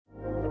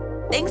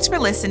Thanks for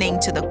listening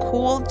to the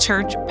Cool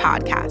Church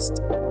Podcast.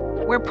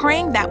 We're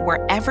praying that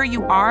wherever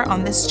you are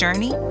on this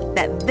journey,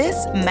 that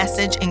this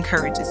message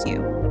encourages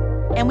you.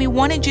 And we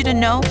wanted you to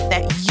know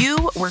that you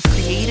were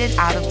created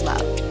out of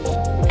love.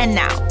 And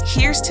now,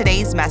 here's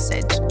today's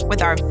message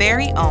with our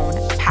very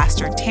own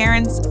Pastor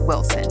Terrance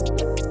Wilson.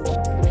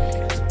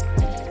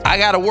 I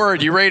got a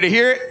word. You ready to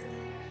hear it?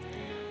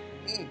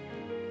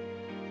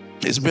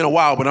 It's been a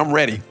while, but I'm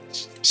ready.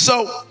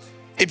 So,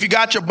 if you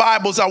got your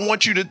Bibles, I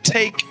want you to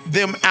take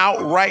them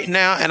out right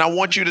now, and I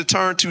want you to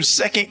turn to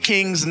 2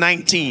 Kings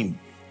 19.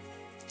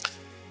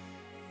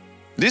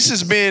 This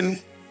has been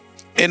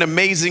an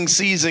amazing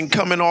season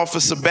coming off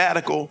a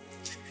sabbatical.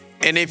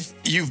 And if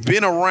you've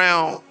been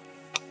around,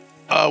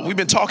 we've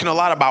been talking a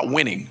lot about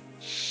winning.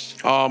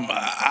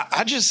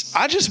 I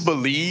just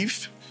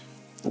believe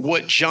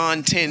what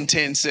John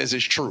 10:10 says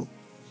is true.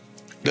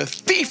 The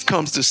thief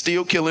comes to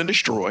steal, kill, and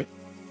destroy.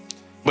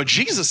 But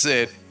Jesus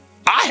said,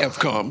 I have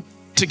come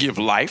to give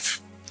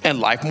life and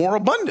life more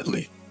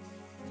abundantly.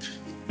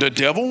 The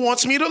devil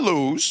wants me to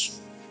lose.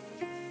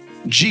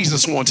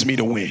 Jesus wants me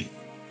to win.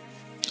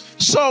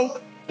 So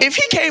if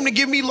he came to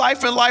give me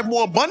life and life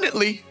more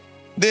abundantly,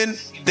 then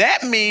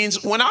that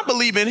means when I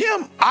believe in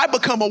him, I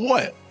become a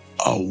what?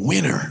 A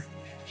winner.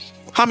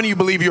 How many of you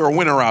believe you're a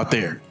winner out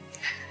there?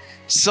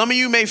 Some of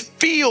you may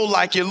feel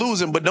like you're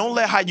losing, but don't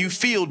let how you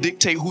feel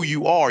dictate who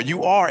you are.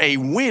 You are a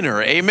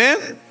winner.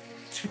 Amen.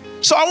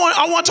 So I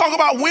want to talk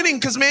about winning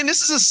because, man,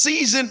 this is a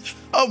season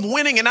of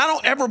winning. And I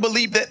don't ever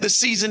believe that the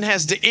season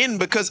has to end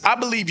because I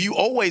believe you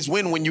always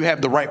win when you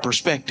have the right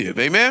perspective.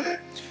 Amen.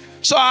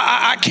 So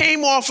I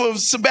came off of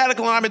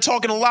sabbatical and I've been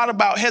talking a lot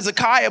about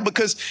Hezekiah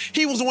because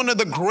he was one of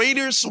the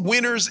greatest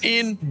winners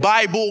in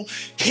Bible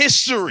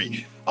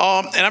history.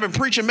 And I've been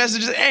preaching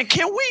messages. And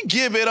can we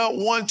give it up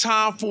one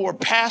time for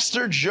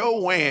Pastor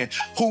Joanne,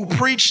 who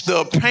preached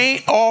the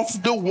paint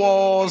off the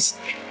walls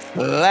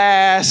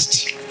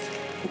last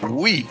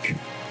week?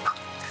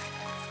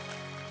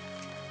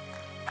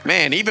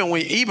 Man, even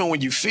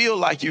when you feel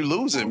like you're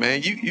losing,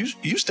 man,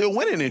 you still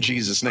winning in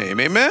Jesus' name.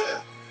 Amen.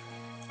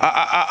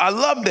 I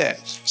love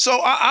that.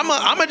 So I'm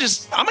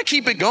gonna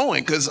keep it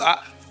going because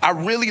I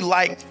really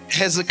like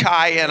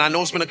Hezekiah, and I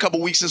know it's been a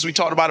couple weeks since we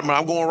talked about it, but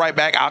I'm going right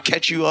back. I'll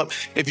catch you up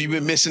if you've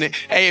been missing it.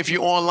 Hey, if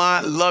you're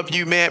online, love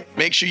you, man.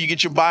 Make sure you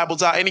get your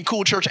Bibles out. Any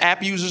Cool Church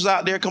app users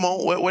out there? Come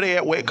on, where they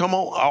at? Wait, come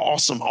on.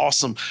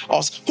 Awesome.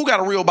 Who got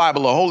a real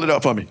Bible? Hold it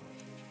up for me.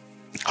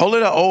 Hold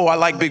it up. Oh, I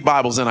like big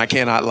Bibles, and I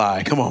cannot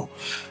lie. Come on.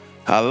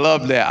 I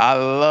love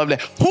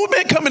that. Who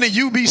been coming to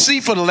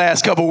UBC for the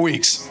last couple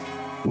weeks?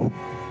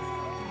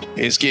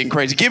 It's getting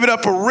crazy. Give it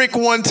up for Rick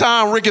one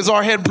time. Rick is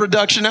our head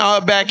production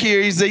back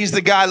here. He's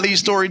the guy, lead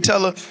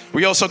storyteller.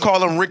 We also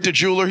call him Rick the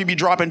Jeweler. He be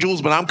dropping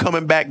jewels, but I'm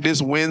coming back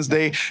this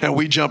Wednesday, and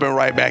we jumping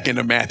right back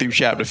into Matthew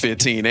chapter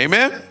 15.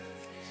 Amen?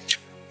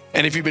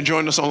 And if you've been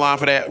joining us online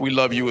for that, we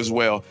love you as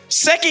well.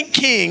 2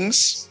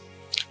 Kings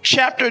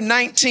chapter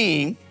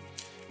 19,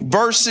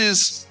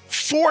 verses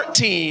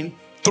 14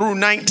 through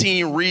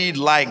 19 read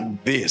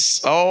like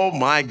this. Oh,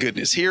 my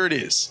goodness. Here it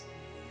is.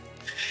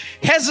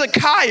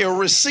 Hezekiah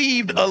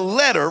received a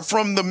letter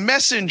from the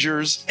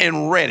messengers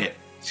and read it.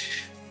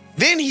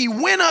 Then he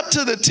went up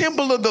to the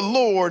temple of the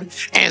Lord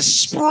and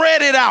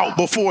spread it out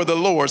before the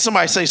Lord.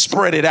 Somebody say,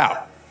 spread it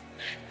out.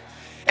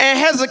 And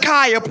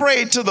Hezekiah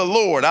prayed to the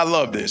Lord. I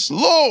love this.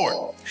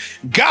 Lord,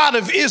 God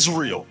of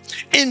Israel,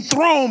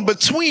 enthroned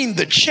between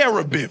the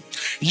cherubim,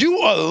 you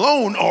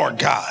alone are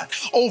God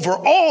over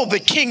all the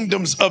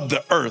kingdoms of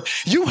the earth.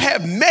 You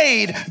have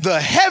made the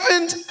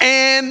heavens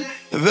and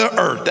the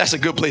earth. That's a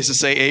good place to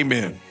say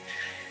amen.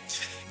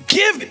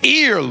 Give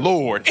ear,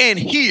 Lord, and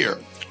hear.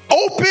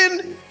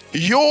 Open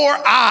your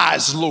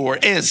eyes,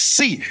 Lord, and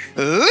see.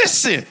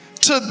 Listen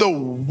to the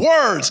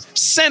words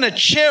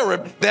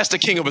Sennacherib, that's the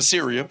king of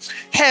Assyria,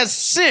 has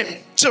sent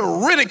to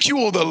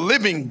ridicule the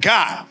living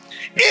God.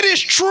 It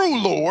is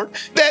true, Lord,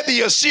 that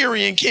the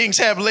Assyrian kings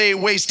have laid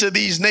waste to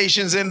these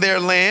nations and their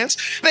lands.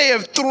 They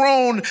have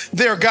thrown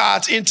their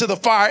gods into the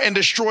fire and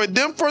destroyed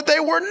them, for they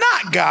were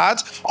not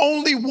gods,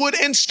 only wood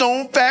and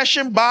stone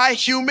fashioned by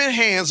human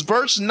hands.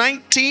 Verse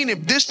 19,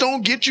 if this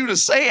don't get you to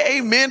say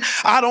amen,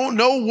 I don't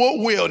know what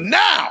will.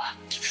 Now,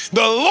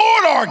 the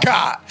Lord our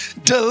God,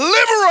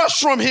 deliver us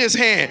from his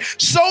hand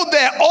so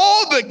that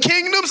all the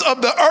kingdoms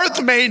of the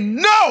earth may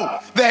know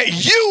that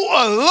you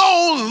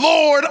alone,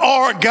 Lord,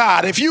 are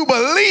God. If you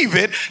believe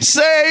it,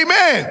 say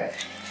amen.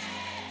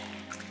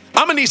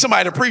 I'm going to need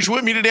somebody to preach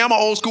with me today. I'm an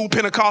old school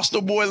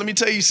Pentecostal boy. Let me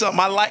tell you something.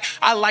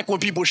 I like when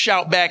people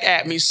shout back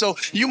at me. So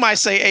you might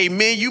say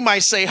amen. You might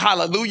say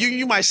hallelujah.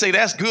 You might say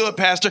that's good,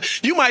 Pastor.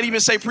 You might even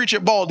say preach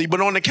it baldy.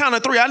 But on the count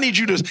of three, I need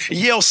you to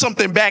yell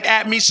something back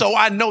at me so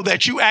I know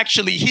that you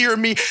actually hear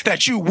me,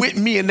 that you with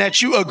me, and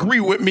that you agree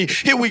with me.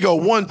 Here we go.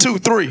 1, 2,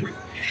 3.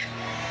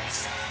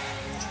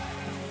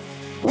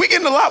 We're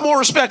getting a lot more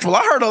respectful.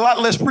 I heard a lot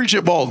less preach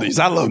it baldies.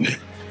 I love it.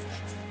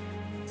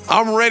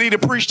 I'm ready to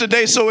preach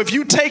today. So if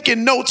you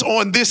taking notes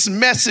on this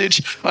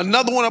message,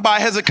 another one about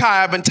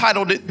Hezekiah, I've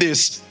entitled it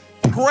this: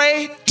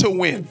 Pray to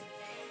Win.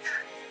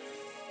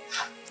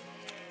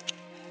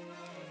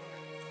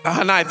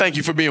 Hanai, thank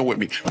you for being with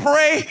me.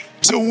 Pray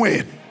to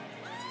win.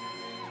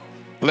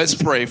 Let's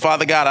pray.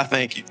 Father God, I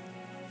thank you.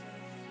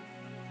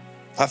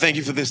 I thank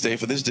you for this day,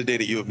 for this is the day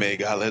that you have made.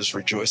 God, let us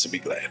rejoice and be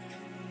glad.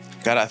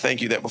 God, I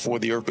thank you that before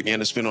the earth began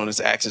to spin on its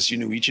axis, you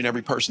knew each and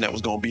every person that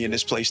was going to be in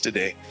this place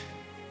today.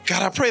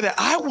 God, I pray that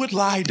I would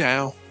lie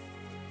down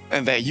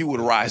and that you would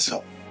rise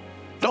up.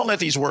 Don't let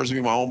these words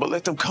be my own, but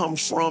let them come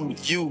from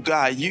you,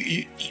 God.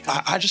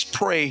 I just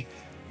pray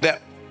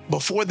that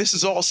before this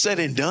is all said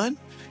and done,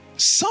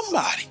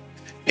 somebody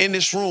in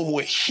this room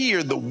would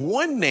hear the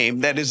one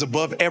name that is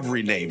above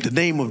every name, the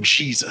name of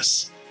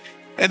Jesus.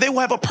 And they will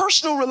have a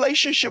personal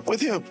relationship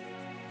with him.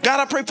 God,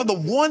 I pray for the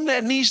one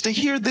that needs to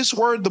hear this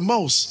word the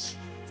most.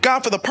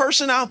 God, for the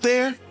person out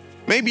there,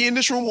 maybe in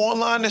this room or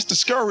online that's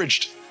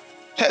discouraged,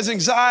 has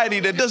anxiety,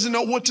 that doesn't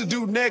know what to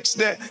do next,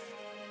 that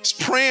is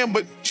praying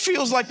but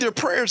feels like their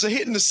prayers are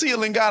hitting the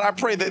ceiling. God, I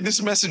pray that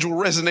this message will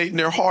resonate in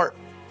their heart.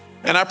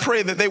 And I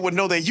pray that they would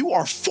know that you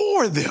are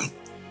for them.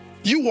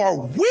 You are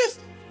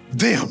with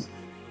them.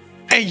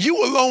 And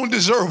you alone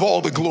deserve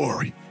all the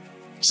glory.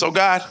 So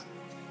God,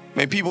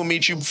 may people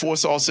meet you before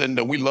it's all said and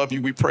done. We love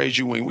you, we praise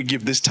you, and we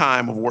give this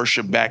time of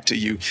worship back to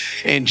you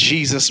in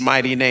Jesus'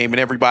 mighty name. And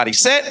everybody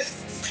set?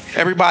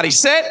 Everybody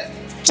set?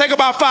 Take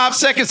about 5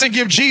 seconds and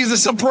give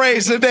Jesus some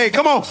praise today.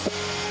 Come on.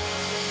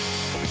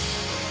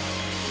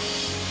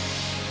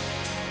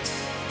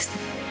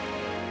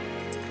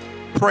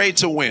 Pray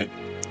to win.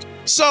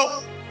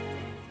 So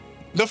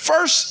the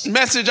first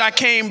message I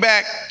came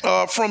back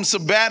from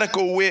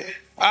sabbatical with,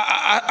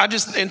 I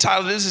just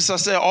entitled this. I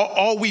said,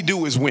 all we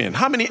do is win.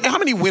 How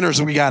many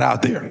winners we got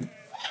out there?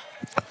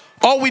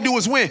 All we do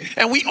is win.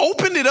 And we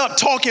opened it up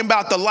talking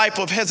about the life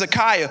of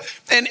Hezekiah.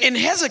 And in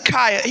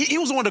Hezekiah, he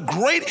was one of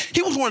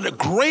the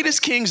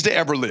greatest kings to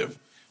ever live.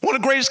 One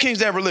of the greatest kings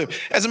to ever live.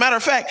 As a matter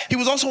of fact, he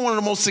was also one of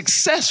the most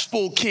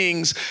successful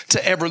kings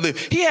to ever live.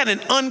 He had an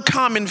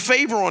uncommon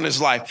favor on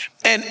his life.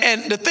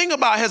 And the thing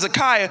about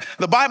Hezekiah,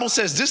 the Bible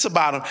says this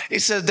about him. It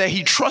says that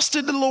he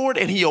trusted the Lord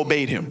and he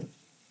obeyed him.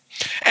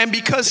 And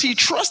because he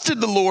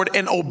trusted the Lord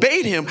and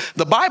obeyed him,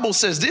 the Bible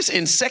says this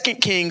in 2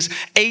 Kings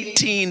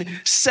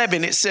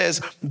 18:7. It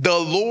says, the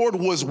Lord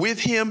was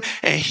with him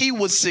and he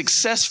was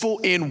successful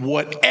in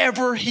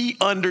whatever he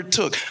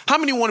undertook. How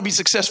many want to be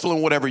successful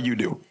in whatever you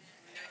do?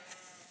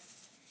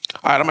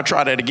 All right, I'm going to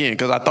try that again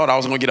because I thought I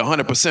was going to get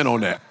 100%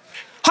 on that.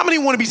 How many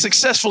want to be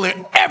successful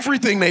in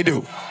everything they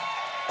do?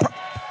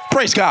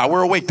 Praise God,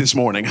 we're awake this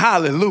morning.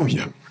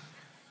 Hallelujah.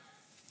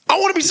 I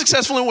want to be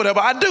successful in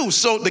whatever I do.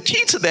 So the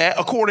key to that,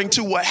 according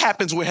to what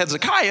happens with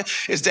Hezekiah,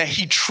 is that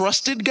he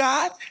trusted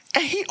God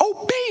and he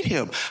obeyed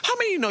him. How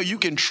many of you know you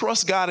can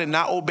trust God and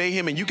not obey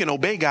him, and you can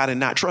obey God and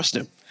not trust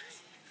him?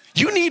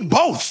 You need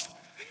both.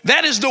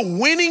 That is the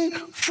winning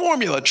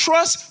formula.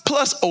 Trust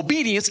plus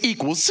obedience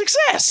equals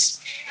success.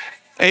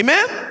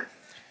 Amen.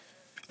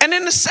 And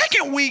then the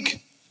second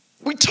week,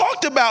 we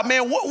talked about,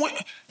 man,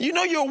 what you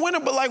know you're a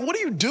winner, but like, what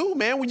do you do,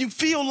 man, when you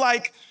feel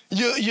like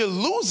you're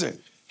losing?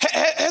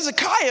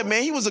 Hezekiah,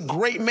 man, he was a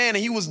great man,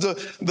 and he was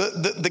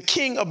the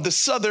king of the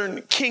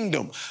southern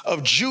kingdom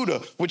of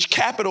Judah, which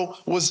capital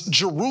was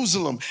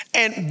Jerusalem.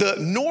 And the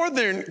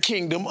northern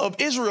kingdom of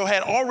Israel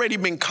had already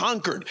been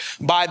conquered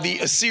by the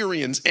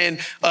Assyrians, and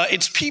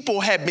its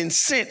people had been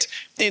sent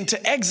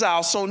into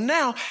exile. So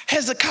now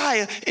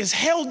Hezekiah is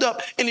held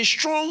up in his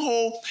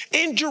stronghold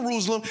in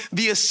Jerusalem.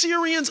 The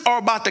Assyrians are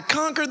about to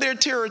conquer their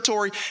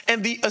territory,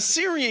 and the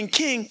Assyrian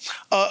king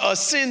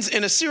sends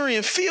an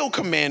Assyrian field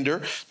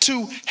commander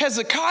to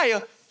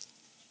Hezekiah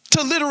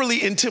to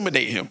literally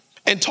intimidate him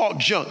and talk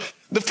junk.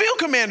 The field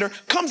commander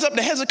comes up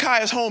to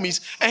Hezekiah's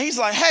homies and he's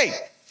like, hey,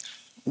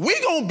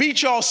 we're going to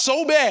beat y'all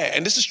so bad.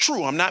 And this is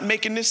true. I'm not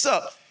making this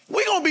up.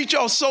 We're going to beat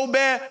y'all so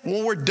bad.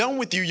 When we're done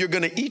with you, you're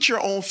going to eat your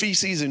own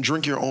feces and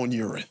drink your own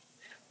urine.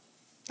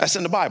 That's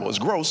in the Bible. It's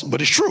gross,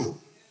 but it's true.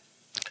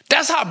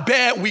 That's how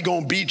bad we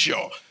going to beat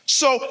y'all.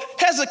 So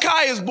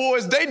Hezekiah's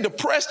boys, they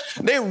depressed.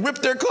 They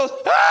ripped their clothes.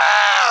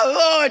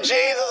 Ah, Lord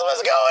Jesus,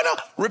 what's going on?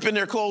 Ripping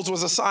their clothes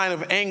was a sign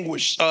of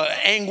anguish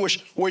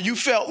where you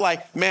felt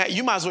like, man,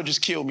 you might as well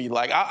just kill me.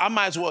 Like I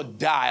might as well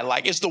die.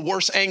 Like it's the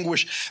worst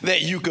anguish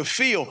that you could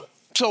feel.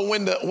 So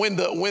when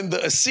the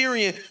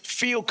Assyrian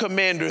field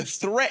commander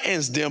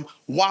threatens them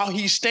while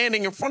he's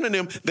standing in front of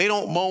them, they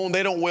don't moan,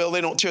 they don't wail,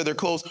 they don't tear their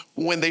clothes.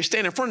 When they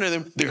stand in front of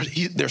them,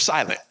 they're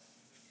silent.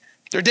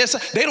 They're dead.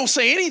 They don't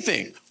say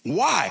anything.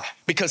 Why?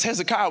 Because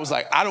Hezekiah was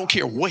like, I don't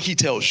care what he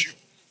tells you.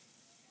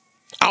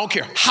 I don't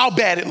care how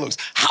bad it looks,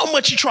 how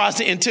much he tries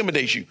to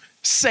intimidate you.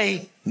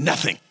 Say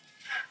nothing.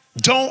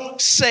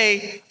 Don't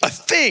say a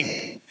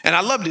thing. And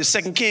I love this.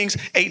 2 Kings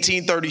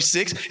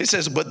 18:36. It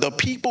says, but the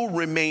people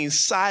remained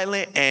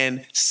silent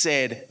and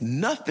said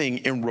nothing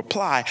in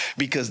reply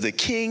because the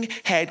king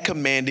had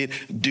commanded,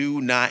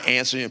 do not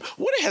answer him.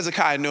 What did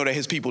Hezekiah know that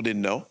his people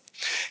didn't know?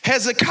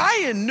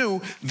 Hezekiah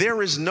knew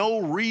there is no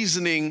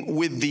reasoning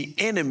with the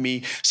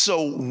enemy,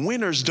 so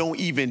winners don't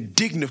even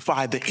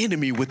dignify the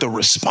enemy with a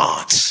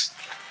response.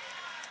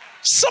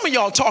 Some of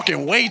y'all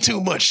talking way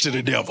too much to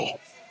the devil.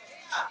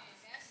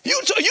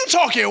 You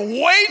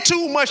talking way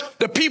too much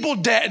to people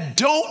that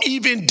don't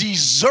even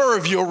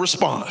deserve your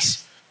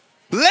response.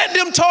 Let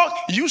them talk.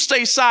 You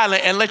stay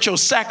silent and let your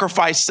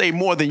sacrifice say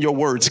more than your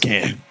words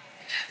can.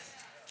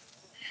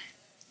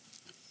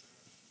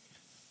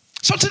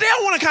 So today I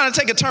want to kind of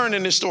take a turn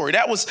in this story.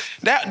 That was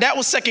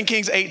 2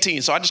 Kings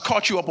 18. So I just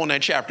caught you up on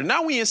that chapter.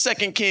 Now we in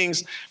 2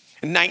 Kings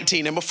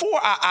 19. And before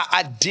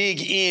I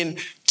dig in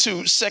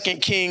to 2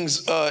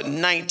 Kings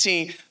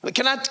 19,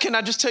 can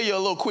I just tell you a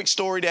little quick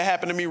story that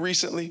happened to me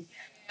recently?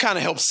 Kind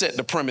of help set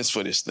the premise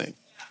for this thing.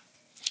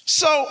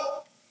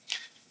 So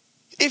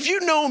if you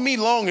know me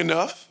long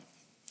enough,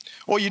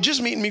 or you're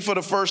just meeting me for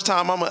the first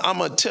time, I'm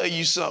going to tell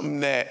you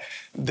something that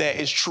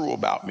is true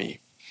about me.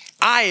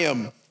 I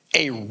am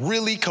a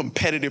really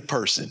competitive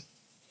person.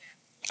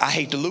 I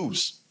hate to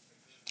lose.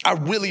 I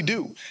really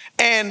do.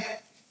 And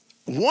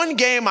one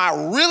game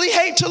I really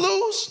hate to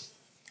lose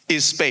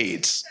is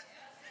spades.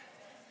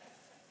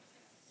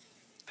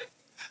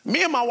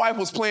 Me and my wife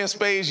was playing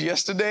spades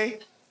yesterday,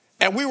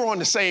 and we were on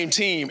the same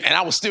team, and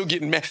I was still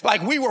getting mad.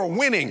 Like, we were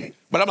winning,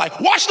 but I'm like,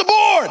 watch the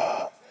board.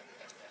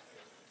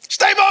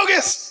 Stay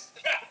bogus.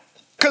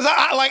 Because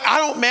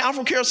I'm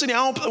from Carroll City.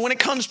 When it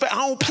comes to spades,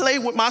 I don't play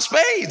with my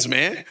spades,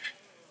 man.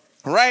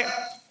 Right?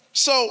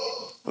 So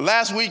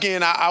last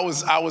weekend, I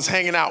was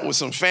hanging out with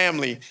some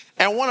family,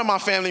 and one of my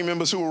family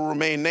members who will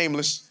remain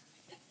nameless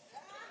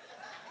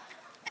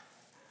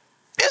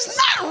is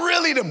not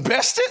really the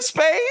best at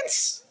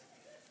spades,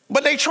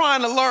 but they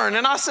trying to learn.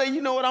 And I say,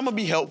 you know what, I'm going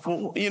to be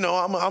helpful. You know,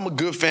 I'm a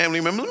good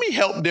family member. Let me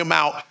help them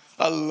out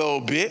a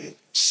little bit.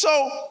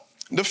 So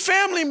the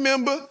family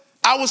member,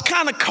 I was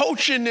kind of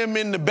coaching them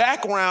in the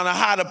background of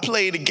how to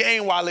play the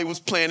game while they was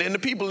playing. And the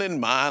people didn't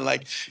mind.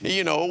 Like,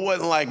 you know, it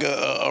wasn't like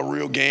a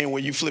real game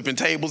where you flipping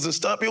tables and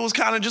stuff. It was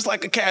kind of just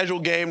like a casual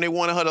game. They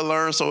wanted her to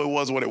learn, so it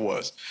was what it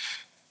was.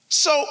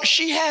 So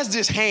she has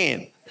this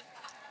hand.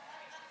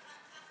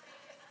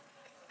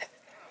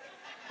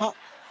 Huh?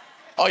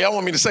 Oh, y'all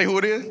want me to say who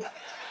it is?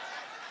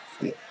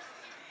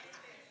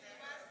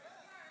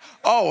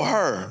 Oh,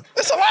 her.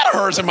 There's a lot of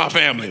hers in my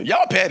family.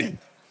 Y'all petty.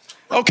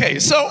 Okay,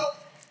 so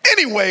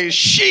anyway,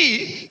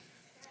 she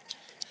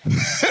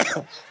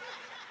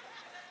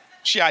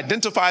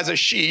identifies as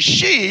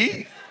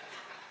she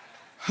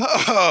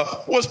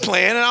was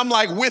playing, and I'm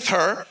like with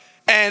her,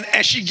 and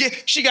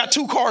she got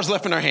 2 cards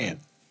left in her hand.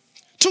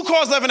 2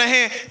 cards left in her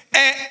hand,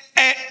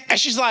 and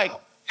she's like,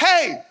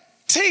 hey,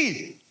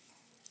 T,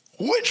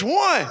 which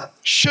one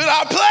should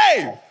I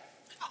play?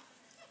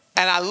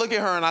 And I look at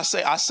her and I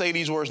say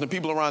these words, and the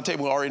people around the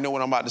table already know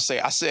what I'm about to say.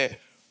 I said,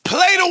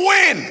 play to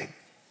win.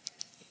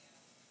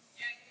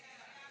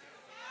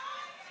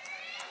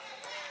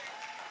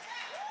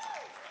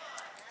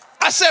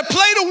 I said,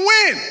 play to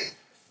win.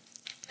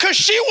 Because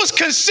she was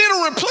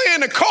considering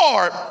playing a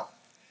card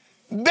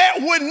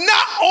that would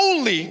not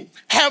only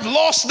have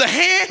lost the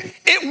hand,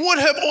 it would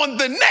have on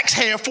the next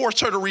hand forced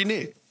her to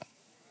renege.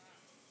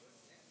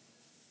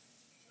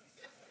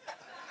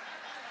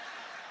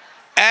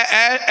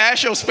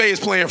 Ask your spades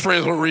playing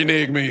friends what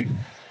renege mean.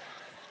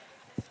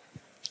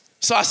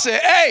 So I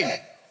said,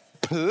 hey,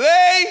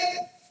 play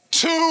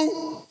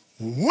to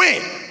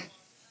win.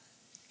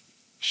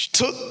 She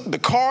took the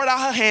card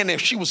out of her hand that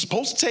she was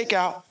supposed to take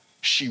out.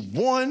 She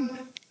won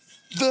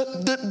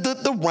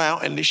the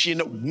round, and then she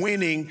ended up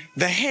winning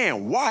the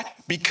hand. Why?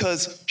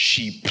 Because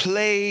she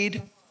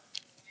played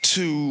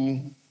to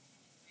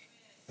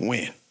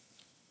win.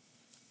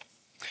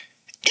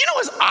 You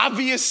know, as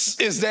obvious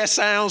as that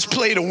sounds,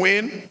 play to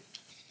win,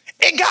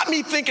 it got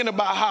me thinking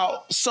about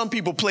how some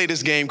people play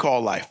this game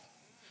called life.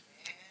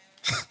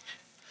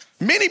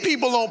 Many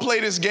people don't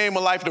play this game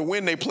of life to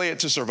win, they play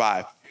it to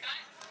survive.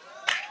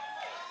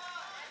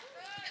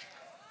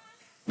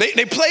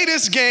 They play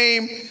this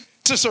game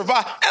to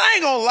survive. And I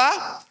ain't gonna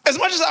lie, as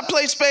much as I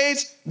play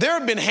spades, there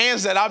have been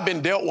hands that I've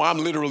been dealt where I'm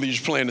literally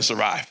just playing to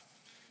survive.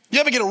 You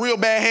ever get a real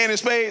bad hand in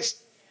spades?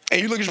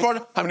 And you look at your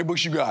partner, how many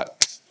books you got?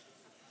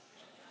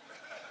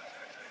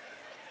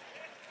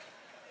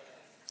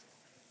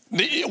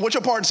 What's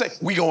your partner say?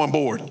 We going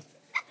board.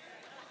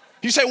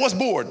 You say, what's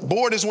board?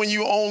 Board is when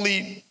you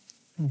only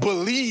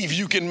believe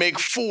you can make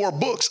 4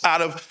 books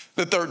out of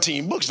the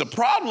 13 books. The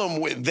problem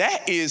with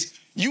that is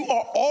you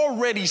are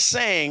already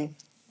saying,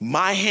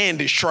 my hand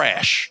is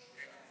trash.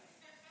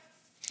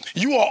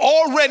 You are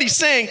already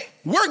saying,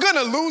 we're going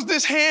to lose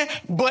this hand,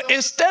 but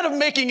instead of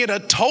making it a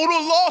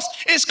total loss,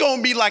 it's going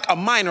to be like a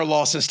minor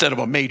loss instead of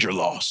a major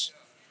loss.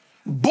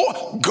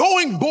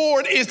 Going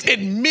board is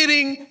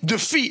admitting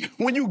defeat.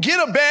 When you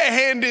get a bad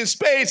hand in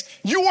spades,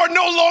 you are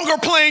no longer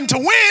playing to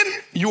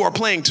win, you are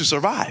playing to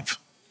survive.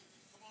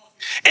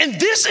 And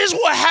this is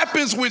what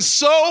happens with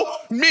so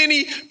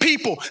many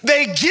people.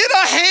 They get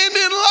a hand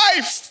in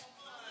life,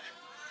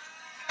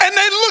 and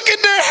they look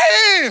at their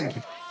hand,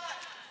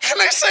 and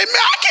they say, man,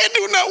 I can't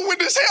do nothing with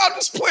this hand. I'm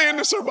just playing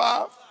to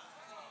survive.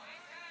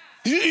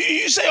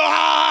 You say, oh,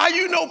 how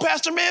you know,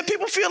 Pastor, man?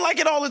 People feel like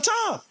it all the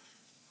time.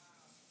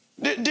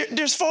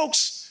 There's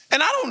folks,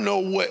 and I don't know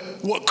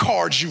what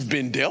cards you've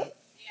been dealt.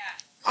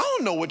 I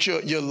don't know what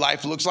your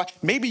life looks like.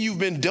 Maybe you've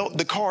been dealt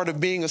the card of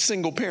being a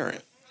single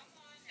parent.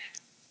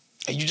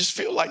 And you just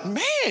feel like, man,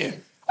 I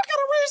got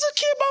to raise a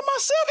kid by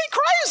myself. He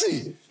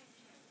crazy.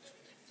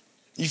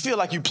 You feel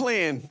like you're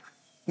playing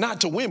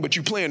not to win, but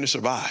you're playing to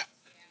survive.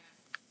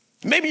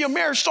 Maybe your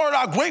marriage started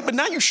out great, but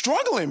now you're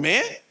struggling,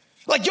 man.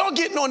 Like y'all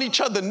getting on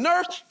each other's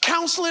nerves.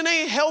 Counseling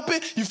ain't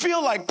helping. You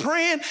feel like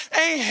praying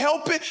ain't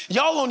helping.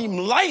 Y'all don't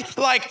even like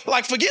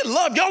forget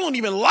love. Y'all don't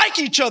even like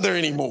each other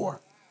anymore.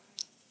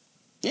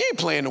 You ain't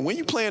playing to win.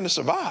 You playing to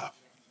survive.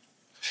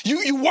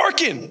 You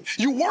working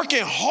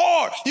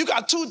hard. You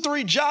got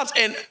 2-3 jobs,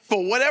 and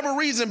for whatever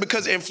reason,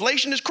 because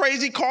inflation is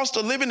crazy, cost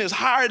of living is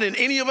higher than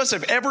any of us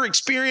have ever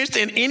experienced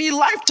in any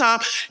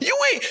lifetime. You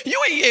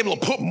ain't able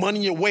to put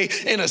money away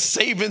in a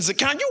savings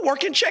account. You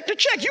working check to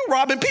check. You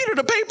robbing Peter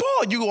to pay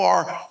Paul. You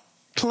are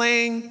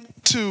playing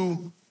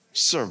to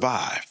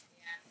survive.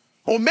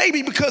 Or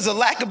maybe because of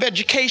lack of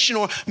education,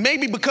 or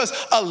maybe because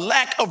of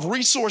lack of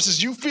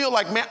resources, you feel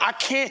like, man, I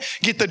can't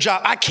get the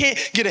job. I can't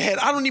get ahead.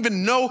 I don't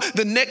even know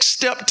the next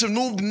step to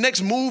move, the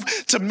next move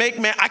to make,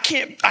 man. I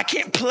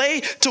can't play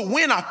to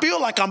win. I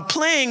feel like I'm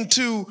playing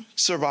to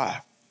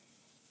survive.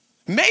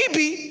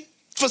 Maybe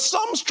for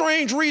some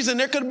strange reason,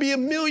 there could be a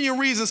million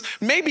reasons.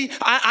 Maybe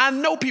I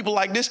know people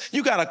like this.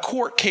 You got a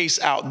court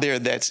case out there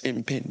that's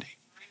impending.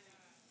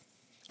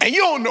 And you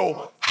don't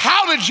know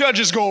how the judge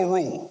is going to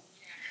rule.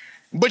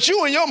 But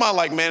you in your mind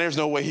like, man, there's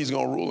no way he's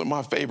going to rule in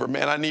my favor,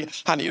 man. I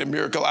need a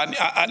miracle.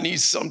 I need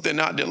something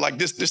out there like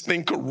this. This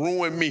thing could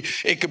ruin me.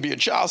 It could be a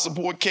child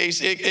support case.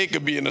 It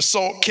could be an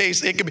assault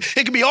case. It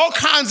could be all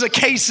kinds of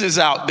cases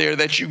out there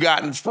that you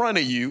got in front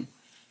of you.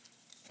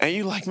 And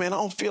you're like, man, I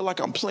don't feel like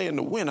I'm playing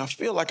to win. I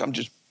feel like I'm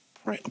just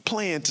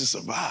playing to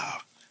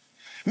survive.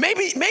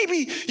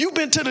 Maybe you've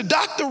been to the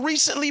doctor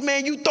recently,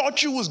 man. You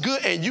thought you was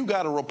good, and you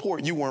got a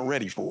report you weren't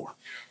ready for.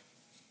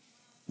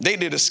 They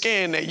did a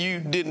scan that you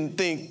didn't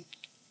think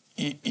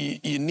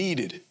you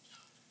needed.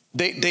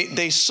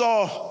 They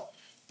saw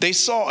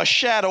a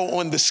shadow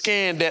on the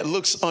scan that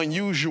looks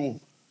unusual.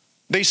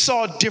 They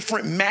saw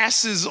different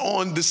masses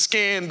on the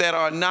scan that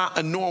are not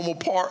a normal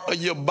part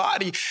of your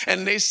body.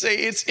 And they say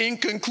it's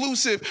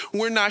inconclusive.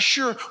 We're not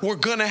sure. We're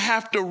going to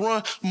have to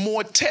run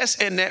more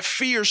tests. And that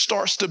fear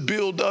starts to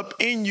build up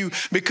in you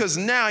because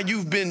now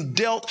you've been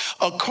dealt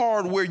a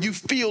card where you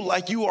feel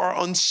like you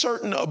are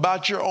uncertain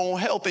about your own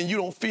health, and you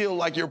don't feel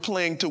like you're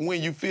playing to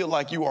win. You feel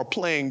like you are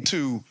playing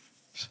to.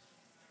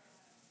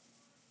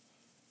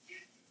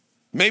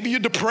 Maybe you're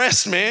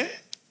depressed, man.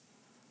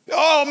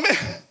 Oh,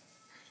 man.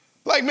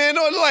 Like, man,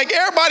 like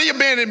everybody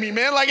abandoned me,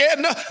 man. Like,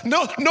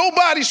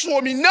 nobody's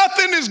for me.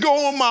 Nothing is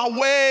going my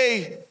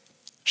way.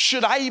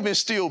 Should I even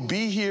still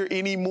be here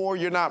anymore?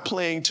 You're not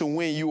playing to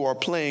win. You are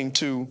playing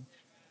to.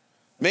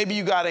 Maybe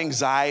you got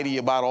anxiety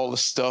about all the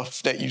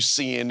stuff that you're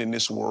seeing in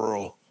this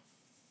world.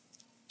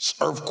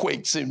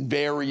 Earthquakes in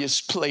various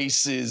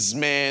places,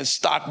 man.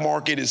 Stock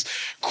market is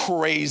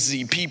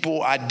crazy.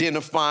 People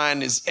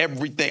identifying as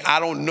everything. I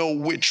don't know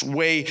which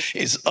way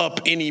is up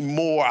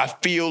anymore. I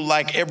feel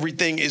like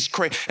everything is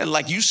crazy. And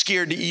like you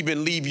scared to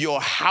even leave your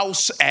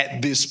house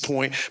at this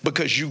point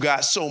because you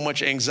got so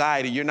much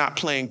anxiety. You're not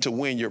playing to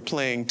win. You're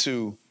playing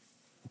to.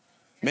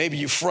 Maybe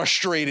you're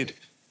frustrated.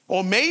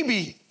 Or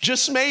maybe,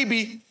 just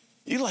maybe,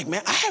 you're like,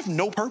 man, I have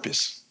no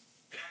purpose.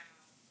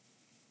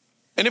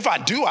 And if I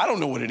do, I don't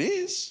know what it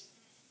is.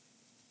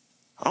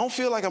 I don't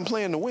feel like I'm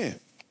playing to win.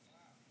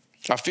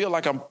 I feel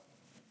like I'm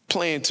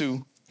playing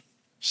to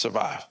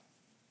survive.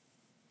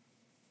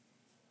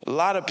 A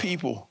lot of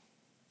people,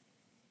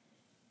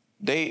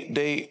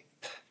 they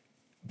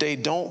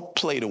don't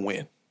play to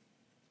win.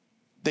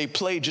 They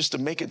play just to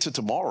make it to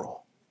tomorrow.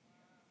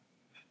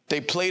 They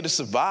play to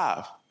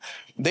survive.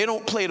 They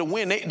don't play to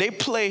win. They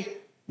play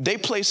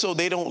so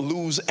they don't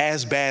lose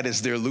as bad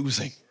as they're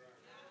losing.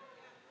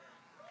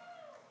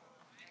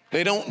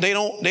 They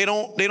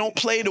don't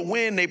play to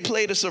win. They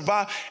play to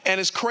survive. And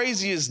as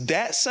crazy as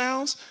that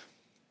sounds,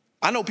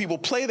 I know people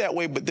play that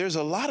way, but there's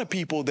a lot of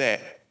people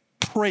that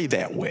pray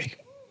that way.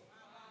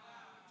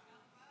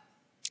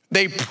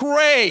 They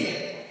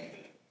pray.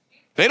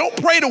 They don't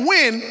pray to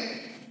win.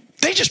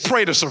 They just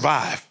pray to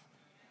survive.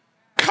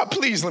 God,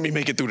 please let me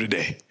make it through the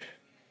day.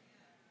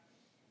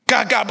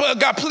 God,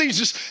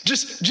 please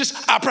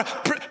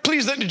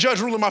please let the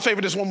judge rule in my favor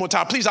this one more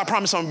time. Please, I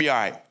promise I'm gonna be all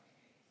right.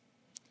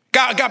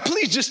 God,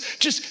 please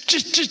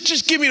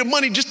just give me the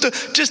money just to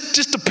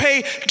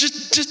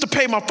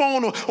pay my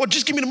phone, or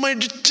just give me the money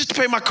just to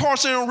pay my car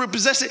so I don't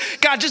repossess it.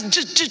 God,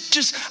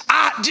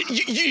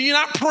 you're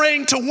not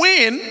praying to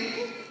win.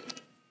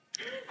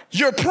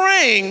 You're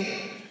praying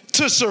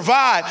to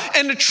survive.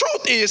 And the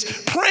truth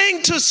is,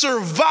 praying to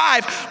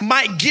survive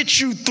might get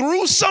you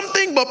through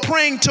something, but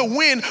praying to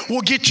win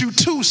will get you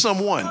to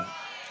someone.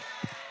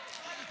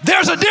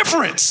 There's a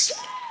difference.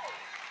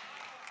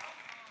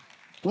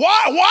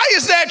 Why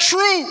is that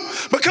true?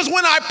 Because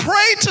when I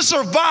pray to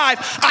survive,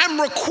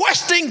 I'm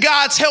requesting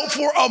God's help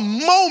for a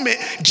moment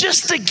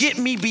just to get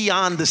me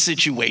beyond the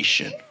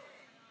situation.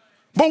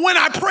 But when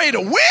I pray to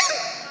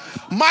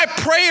win, My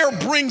prayer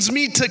brings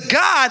me to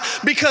God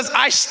because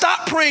I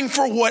stop praying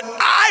for what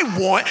I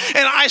want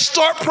and I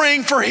start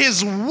praying for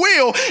his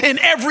will in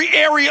every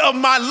area of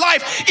my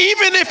life,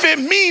 even if it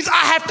means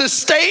I have to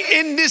stay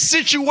in this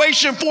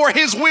situation for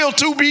his will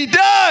to be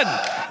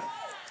done.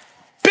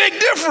 Big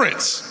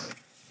difference.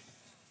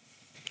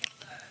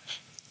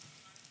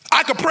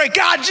 I could pray,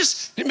 God,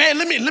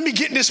 let me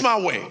get this my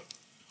way.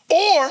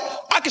 Or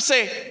I could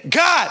say,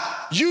 God,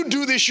 you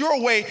do this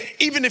your way,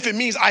 even if it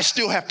means I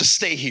still have to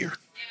stay here.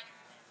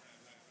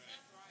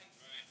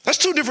 That's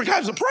two different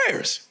kinds of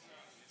prayers.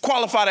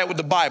 Qualify that with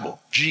the Bible.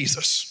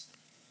 Jesus.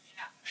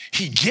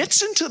 He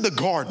gets into the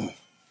garden,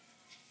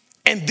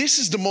 and this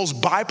is the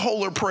most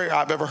bipolar prayer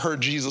I've ever heard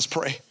Jesus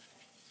pray.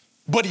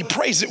 But he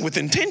prays it with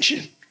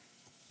intention.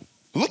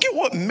 Look at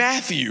what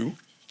Matthew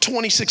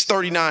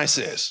 26:39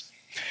 says.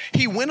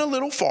 He went a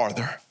little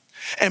farther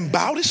and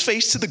bowed his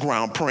face to the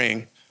ground,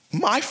 praying,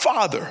 my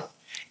Father,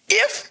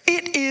 if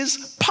it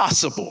is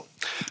possible.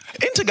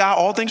 Isn't to God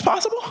all things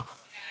possible?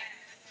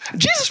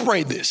 Jesus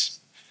prayed this.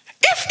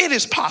 If it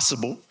is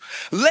possible,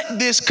 let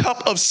this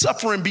cup of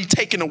suffering be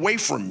taken away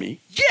from me.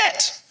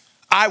 Yet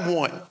I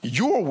want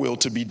your will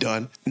to be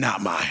done,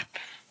 not mine.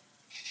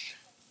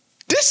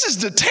 This is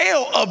the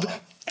tale of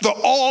the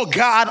all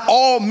God,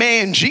 all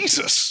man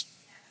Jesus.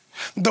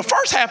 The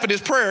first half of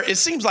this prayer, it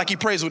seems like he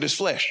prays with his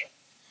flesh.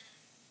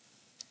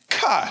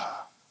 God,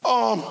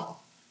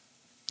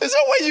 is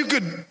there a way you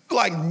could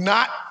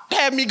not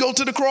have me go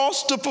to the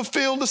cross to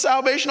fulfill the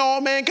salvation of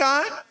all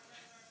mankind?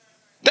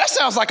 That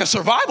sounds like a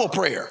survival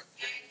prayer.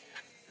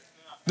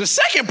 The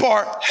second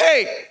part,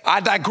 hey, I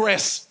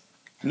digress.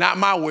 Not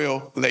my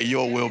will, let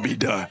your will be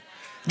done.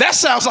 That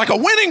sounds like a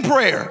winning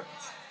prayer.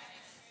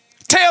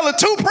 Tale of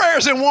two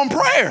prayers in one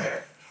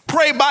prayer.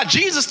 Prayed by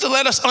Jesus to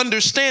let us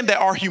understand that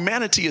our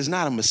humanity is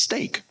not a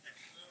mistake.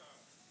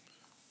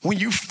 When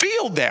you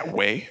feel that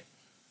way,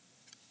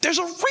 there's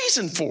a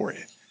reason for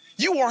it.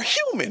 You are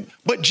human,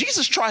 but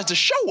Jesus tries to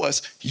show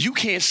us you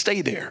can't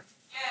stay there.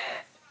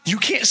 You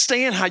can't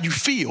stay in how you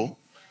feel.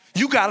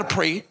 You got to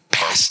pray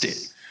past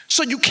it.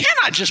 So you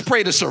cannot just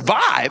pray to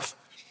survive.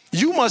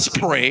 You must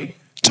pray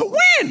to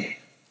win.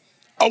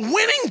 A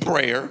winning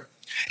prayer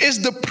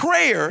is the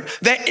prayer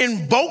that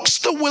invokes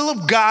the will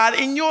of God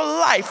in your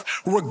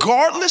life,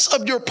 regardless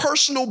of your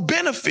personal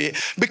benefit,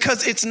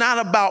 because it's not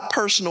about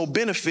personal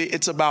benefit.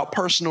 It's about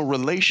personal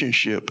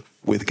relationship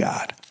with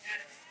God.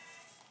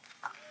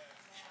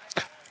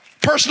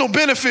 Personal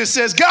benefit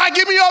says, God,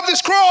 get me off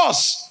this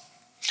cross.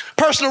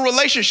 Personal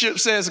relationship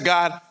says,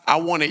 God, I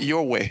want it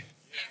your way.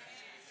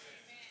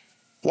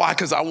 Why?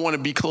 Because I want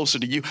to be closer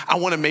to you. I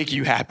want to make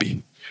you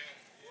happy.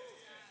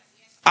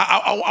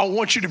 I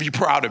want you to be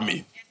proud of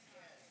me.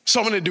 So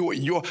I'm going to do it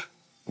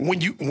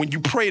when you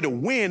pray to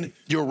win,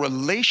 your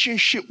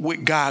relationship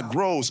with God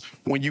grows.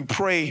 When you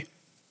pray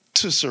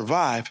to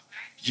survive,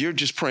 you're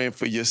just praying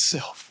for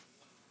yourself.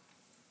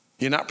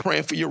 You're not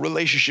praying for your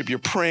relationship. You're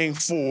praying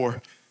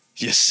for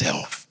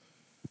yourself.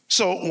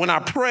 So when I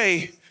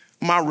pray,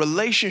 my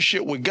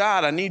relationship with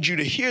God, I need you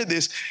to hear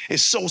this,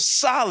 is so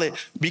solid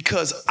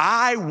because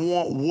I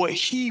want what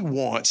he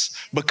wants,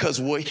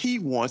 because what he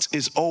wants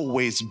is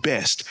always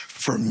best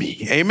for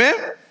me. Amen?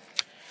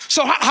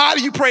 So how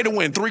do you pray to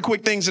win? 3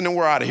 quick things and then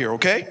we're out of here,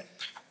 okay?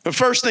 The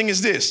first thing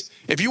is this.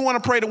 If you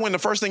want to pray to win, the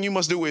first thing you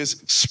must do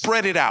is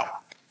spread it out.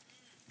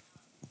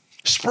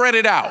 Spread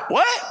it out.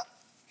 What?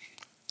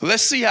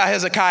 Let's see how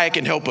Hezekiah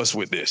can help us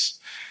with this.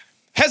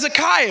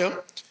 Hezekiah,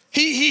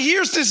 he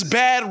hears this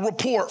bad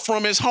report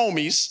from his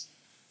homies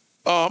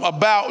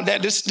about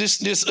that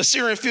this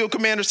Assyrian field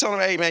commander's telling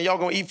him, hey, man, y'all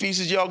going to eat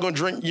feces, y'all going to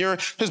drink urine.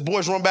 His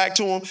boys run back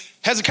to him.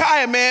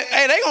 Hezekiah, man,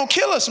 hey, they going to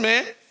kill us,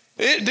 man.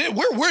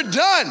 We're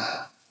done.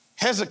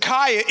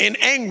 Hezekiah, in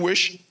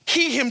anguish,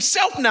 he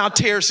himself now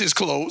tears his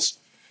clothes.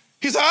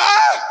 He's like,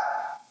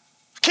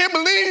 can't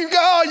believe,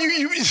 God,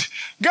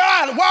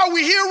 God, why are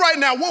we here right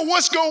now?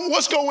 What's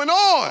going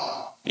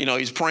on? You know,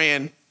 he's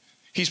praying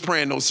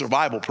those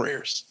survival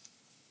prayers.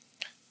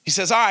 He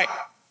says, all right,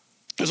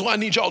 here's what I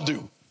need y'all to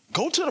do.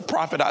 Go to the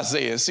prophet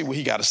Isaiah and see what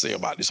he got to say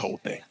about this whole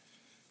thing.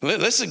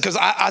 Listen, because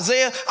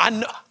Isaiah,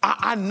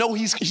 I know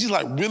he's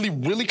like really,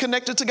 really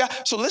connected to God.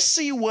 So let's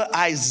see what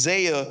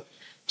Isaiah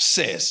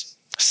says.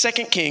 2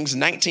 Kings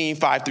 19,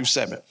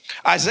 5-7.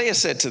 Isaiah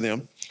said to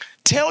them,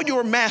 tell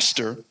your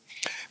master,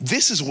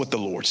 this is what the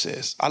Lord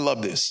says. I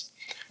love this.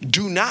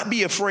 Do not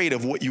be afraid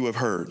of what you have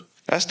heard.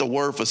 That's the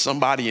word for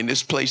somebody in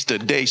this place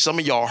today. Some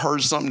of y'all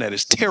heard something that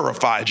has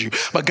terrified you,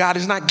 but God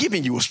is not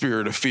giving you a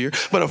spirit of fear,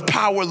 but of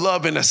power,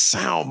 love, and a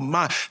sound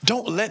mind.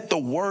 Don't let the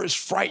words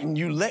frighten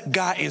you. Let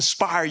God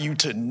inspire you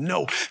to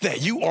know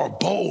that you are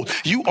bold,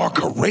 you are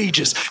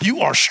courageous,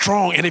 you are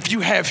strong. And if you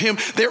have him,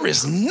 there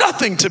is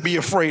nothing to be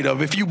afraid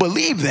of. If you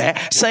believe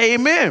that, say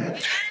amen.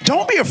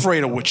 Don't be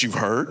afraid of what you've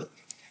heard.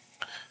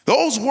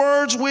 Those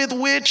words with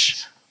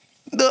which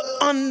the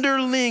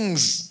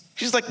underlings,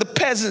 he's like the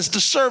peasants, the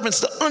servants,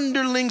 the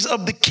underlings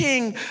of the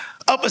king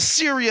of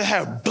Assyria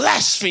have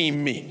blasphemed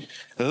me.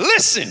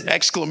 Listen,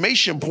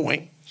 exclamation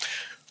point.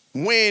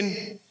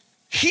 When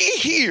he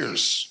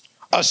hears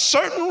a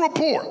certain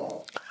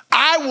report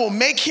I will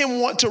make him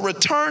want to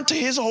return to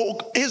his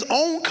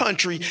own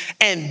country,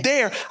 and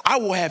there I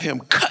will have him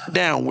cut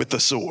down with the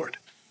sword.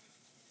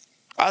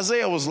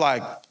 Isaiah was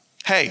like,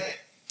 hey,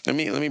 let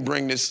me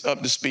bring this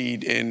up to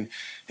speed in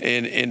the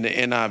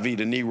NIV,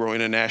 the Negro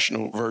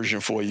International Version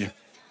for you.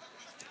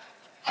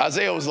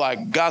 Isaiah was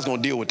like, God's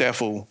going to deal with that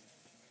fool.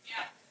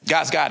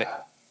 God's got it.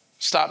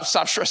 Stop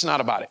stressing out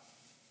about it.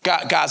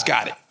 God's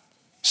got it.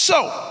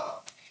 So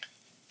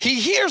he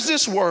hears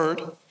this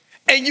word,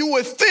 and you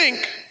would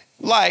think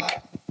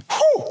like,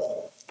 whew,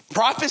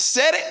 prophet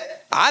said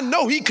it. I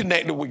know he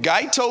connected with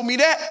God. He told me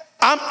that.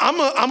 I'm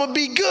gonna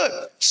be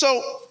good.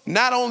 So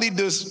not only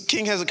does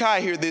King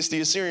Hezekiah hear this,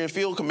 the Assyrian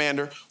field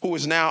commander, who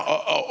is now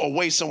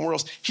away somewhere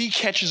else, he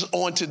catches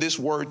on to this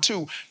word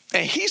too.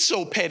 And he's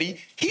so petty,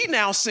 he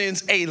now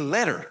sends a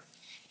letter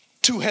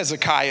to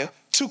Hezekiah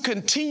to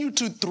continue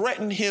to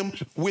threaten him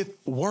with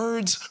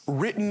words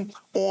written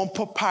on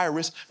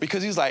papyrus,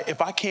 because he's like,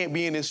 if I can't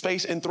be in his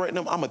face and threaten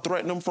him, I'm going to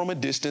threaten him from a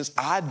distance.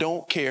 I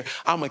don't care.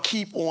 I'm going to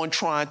keep on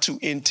trying to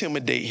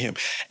intimidate him.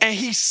 And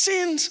he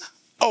sends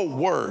a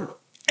word.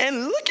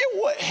 And look at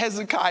what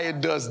Hezekiah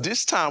does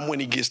this time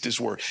when he gets this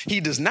word. He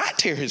does not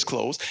tear his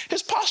clothes.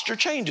 His posture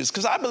changes,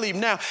 because I believe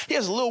now he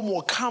has a little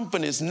more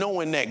confidence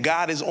knowing that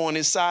God is on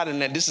his side and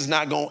that this is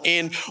not going to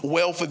end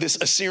well for this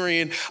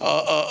Assyrian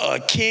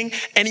king.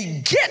 And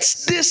he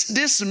gets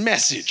this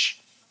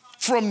message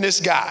from this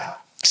guy.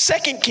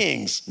 2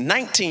 Kings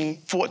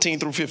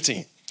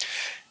 19:14-15.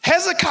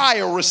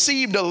 Hezekiah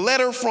received a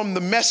letter from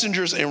the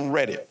messengers and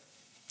read it.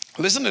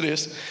 Listen to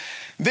this.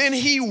 Then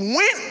he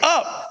went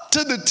up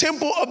to the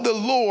temple of the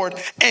Lord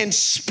and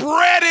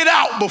spread it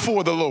out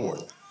before the Lord.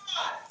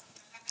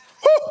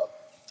 Whew.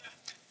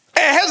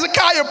 And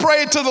Hezekiah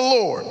prayed to the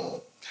Lord.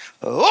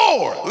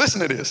 Lord,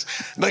 listen to this.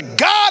 The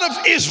God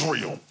of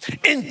Israel,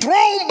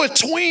 enthroned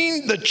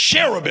between the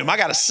cherubim. I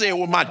got to say it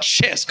with my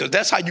chest, because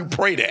that's how you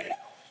pray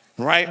that,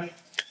 right?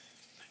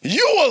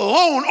 You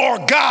alone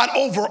are God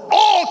over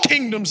all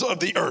kingdoms of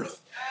the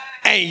earth,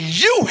 and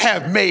you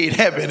have made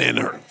heaven and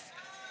earth.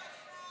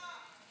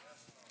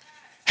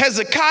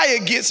 Hezekiah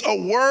gets a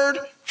word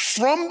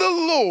from the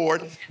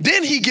Lord,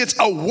 then he gets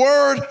a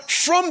word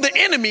from the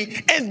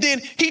enemy, and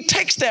then he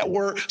takes that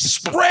word,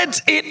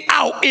 spreads it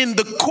out in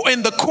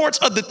the courts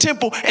of the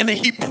temple, and then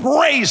he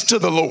prays to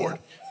the Lord.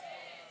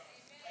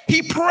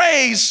 He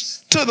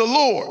prays to the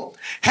Lord.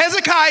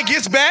 Hezekiah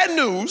gets bad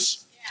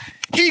news.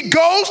 He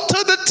goes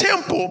to the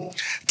temple,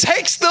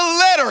 takes the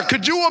letter.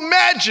 Could you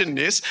imagine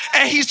this?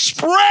 And he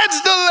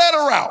spreads the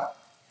letter out.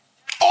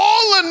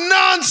 All the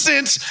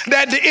nonsense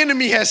that the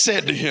enemy has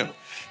said to him.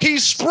 He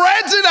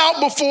spreads it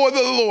out before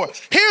the Lord.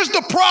 Here's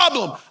the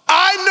problem.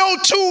 I know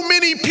too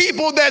many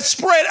people that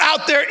spread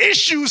out their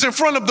issues in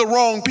front of the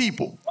wrong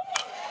people.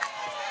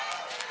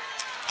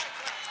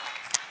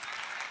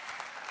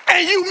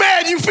 And you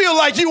mad, you feel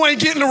like you ain't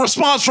getting a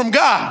response from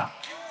God.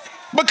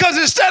 Because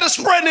instead of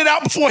spreading it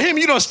out before him,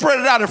 you don't spread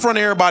it out in front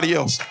of everybody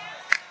else.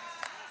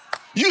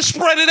 You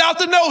spread it out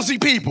to nosy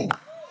people.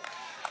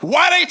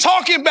 Why they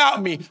talking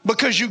about me?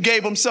 Because you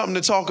gave them something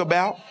to talk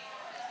about.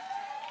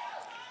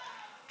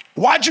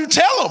 Why'd you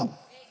tell them?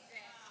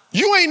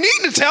 You ain't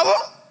need to tell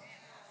them.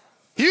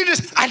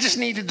 I just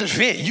needed to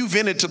vent. You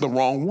vented to the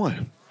wrong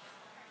one.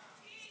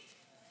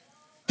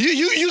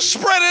 You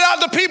spread it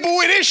out to people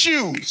with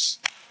issues.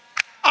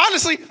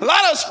 Honestly, a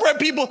lot of us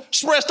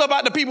spread stuff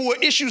out to people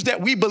with issues that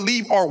we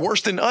believe are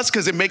worse than us,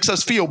 because it makes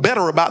us feel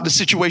better about the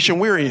situation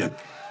we're in.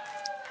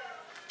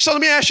 So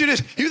let me ask you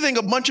this. You think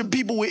a bunch of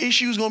people with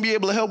issues going to be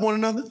able to help one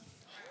another?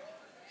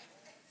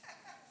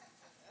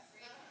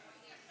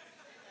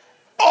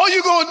 All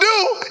you're going to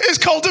do is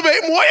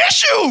cultivate more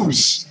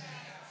issues.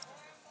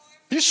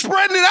 You're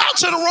spreading it out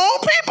to the wrong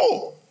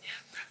people.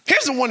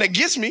 Here's the one that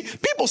gets me.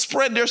 People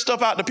spread their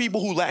stuff out to people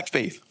who lack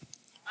faith.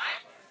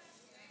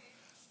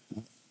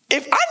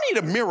 If I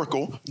need a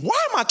miracle,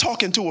 why am I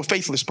talking to a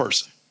faithless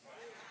person?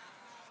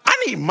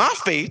 I need my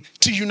faith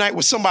to unite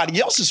with somebody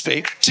else's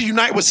faith, to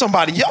unite with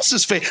somebody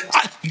else's faith.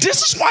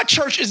 This is why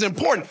church is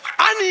important.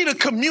 I need a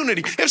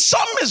community. If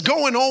something is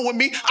going on with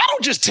me, I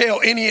don't just tell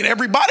any and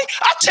everybody.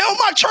 I tell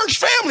my church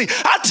family.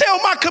 I tell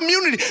my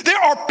community. There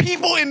are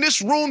people in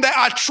this room that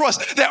I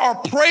trust, that are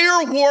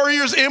prayer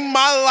warriors in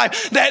my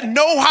life, that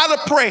know how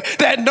to pray,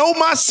 that know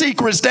my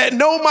secrets, that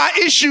know my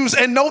issues,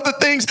 and know the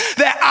things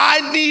that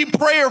I need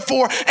prayer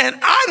for. And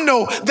I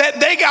know that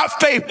they got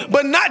faith,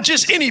 but not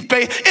just any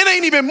faith. It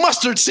ain't even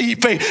mustard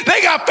seed faith.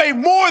 They got faith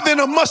more than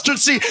a mustard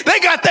seed. They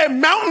got that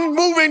mountain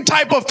moving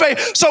type of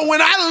faith. So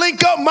when I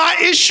link up my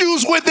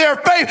issues with their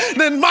faith,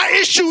 then my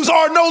issues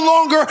are no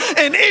longer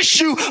an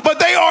issue, but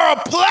they are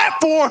a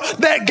platform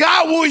that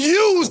God will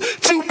use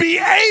to be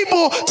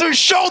able to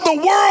show the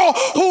world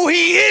who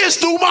he is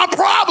through my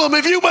problem.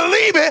 If you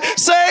believe it,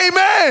 say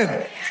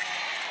amen.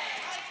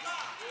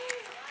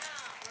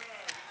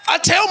 I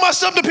tell my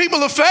stuff to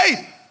people of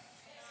faith.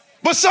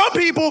 But some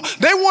people,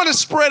 they want to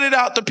spread it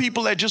out to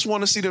people that just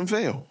want to see them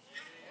fail.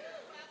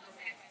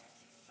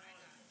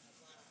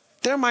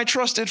 They're my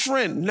trusted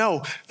friend.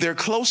 No, they're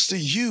close to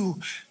you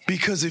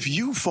because if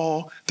you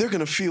fall, they're going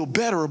to feel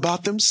better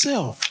about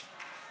themselves.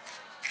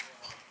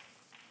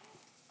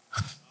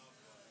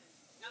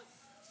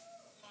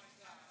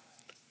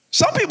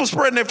 Some people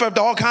spreading their faith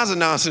to all kinds of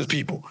nonsense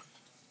people.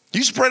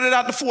 You spread it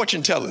out to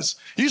fortune tellers.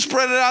 You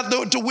spread it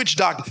out to witch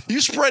doctors. You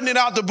spreading it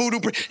out to voodoo.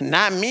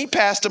 Not me,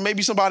 pastor.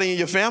 Maybe somebody in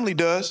your family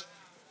does.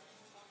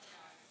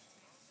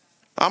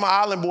 I'm an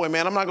island boy,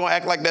 man. I'm not going to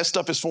act like that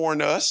stuff is foreign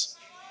to us.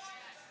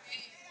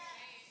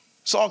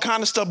 It's all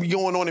kind of stuff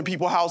going on in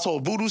people's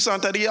household. Voodoo,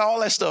 Santeria, all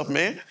that stuff,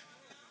 man.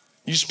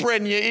 You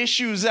spreading your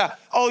issues out.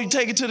 Oh, you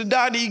take it to the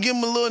doctor, you give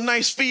them a little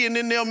nice fee, and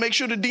then they'll make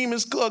sure the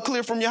demons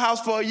clear from your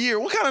house for a year.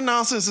 What kind of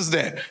nonsense is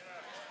that?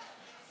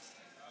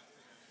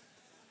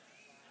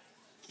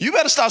 You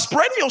better stop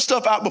spreading your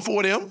stuff out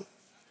before them.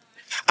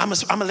 I'm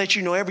going to let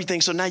you know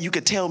everything so now you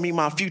can tell me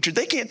my future.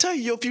 They can't tell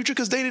you your future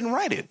because they didn't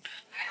write it.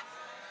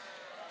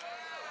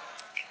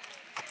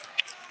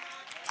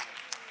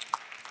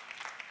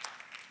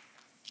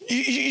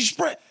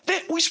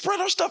 We spread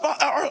our stuff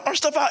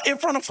out in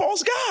front of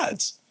false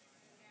gods.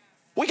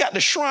 We got the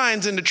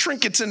shrines and the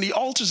trinkets and the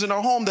altars in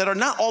our home that are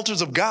not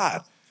altars of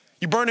God.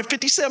 You're burning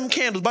 57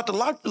 candles, about to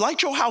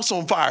light your house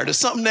on fire. There's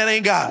something that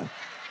ain't God.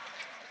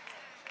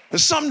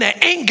 There's something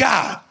that ain't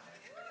God.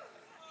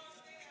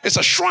 It's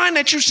a shrine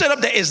that you set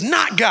up that is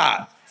not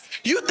God.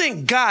 You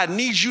think God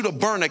needs you to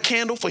burn a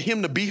candle for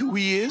him to be who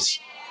he is?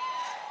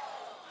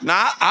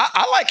 Now,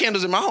 I like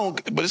candles in my home,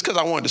 but it's because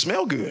I want it to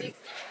smell good.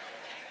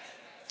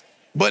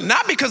 But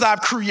not because I've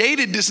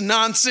created this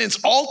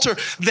nonsense altar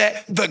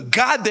that the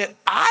God that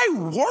I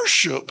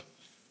worship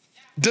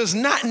does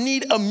not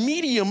need a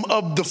medium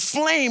of the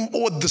flame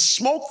or the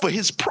smoke for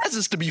his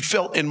presence to be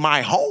felt in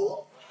my home.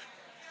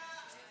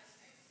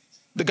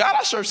 The God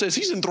I serve says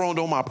he's enthroned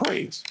on my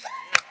praise.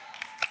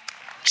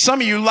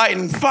 Some of you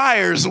lighting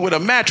fires with a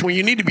match when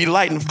you need to be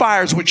lighting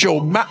fires with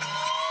your mouth.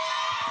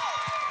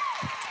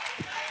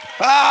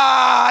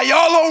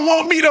 Y'all don't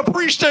want me to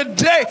preach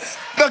today.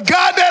 The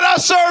God that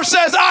I serve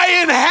says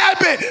I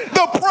inhabit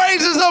the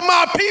praises of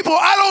my people.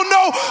 I don't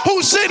know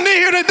who's sitting in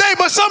here today,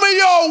 but some of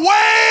y'all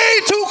way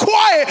too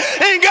quiet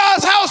in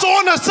God's house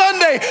on a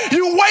Sunday.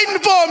 You waiting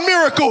for a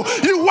miracle.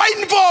 You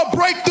waiting for a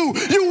breakthrough.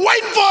 You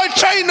waiting for a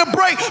chain to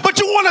break, but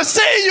you want to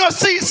sit in your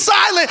seat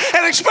silent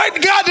and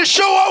expect God to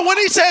show up when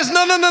he says,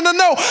 no.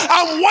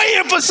 I'm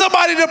waiting for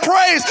somebody to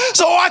praise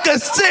so I can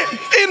sit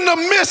in the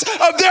midst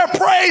of their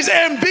praise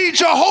and be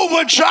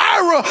Jehovah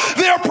Jireh,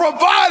 their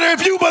provider.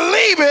 If you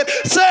believe it,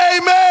 say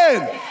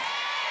amen.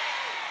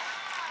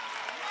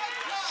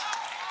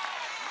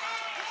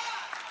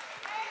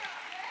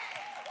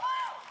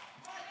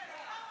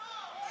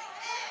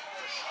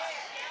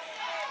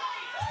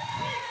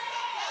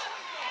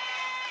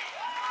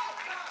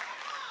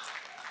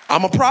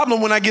 I'm a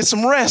problem when I get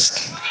some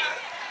rest.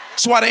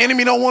 That's why the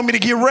enemy don't want me to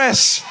get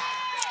rest.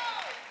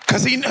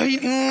 Because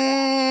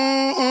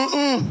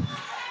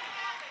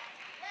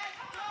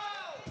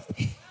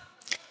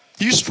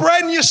you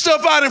spreading your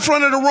stuff out in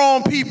front of the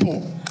wrong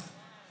people.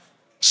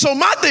 So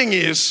my thing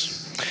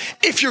is,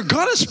 if you're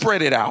going to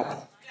spread it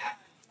out,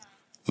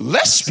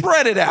 let's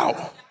spread it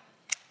out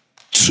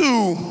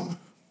to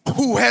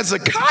who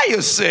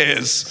Hezekiah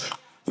says,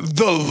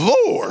 the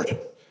Lord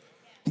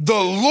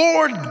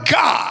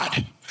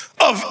God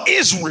of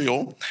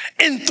Israel,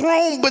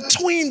 enthroned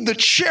between the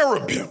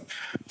cherubim.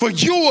 For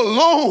you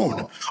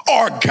alone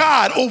are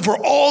God over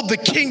all the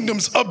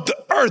kingdoms of the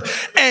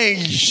earth, and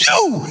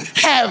you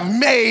have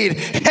made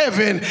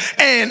heaven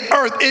and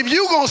earth. If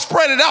you're going to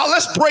spread it out,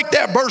 let's break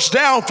that verse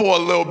down for a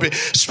little bit.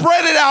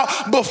 Spread it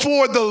out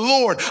before the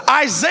Lord.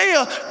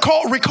 Isaiah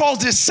recalls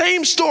this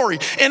same story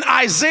in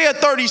Isaiah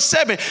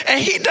 37,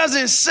 and he does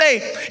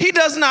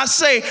not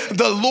say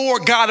the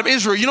Lord God of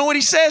Israel. You know what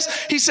he says?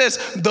 He says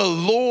the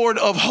Lord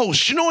of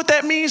hosts. You know what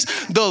that means?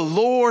 The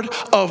Lord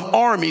of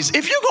armies.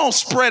 If you're going to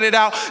spread it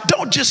out,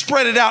 don't just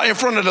spread it out in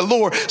front of the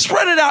Lord.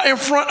 Spread it out in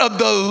front of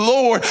the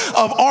Lord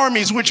of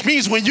armies, which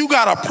means when you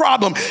got a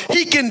problem,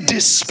 he can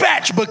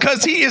dispatch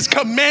because he is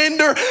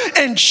commander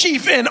in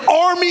chief, an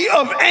army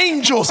of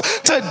angels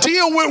to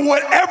deal with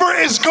whatever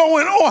is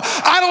going on.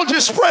 I don't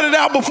just spread it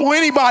out before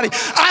anybody.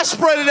 I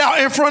spread it out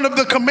in front of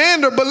the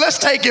commander, but let's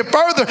take it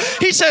further.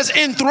 He says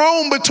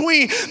enthroned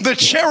between the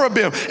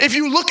cherubim. If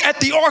you look at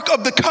the Ark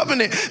of the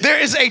Covenant, there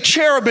is a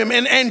cherubim,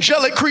 an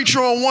angelic creature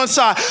on one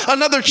side,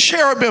 another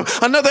cherubim,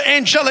 another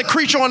angelic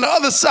creature on the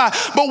other side.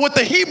 But what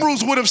the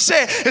Hebrews would have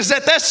said is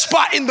that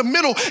spot in the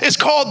middle is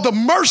called the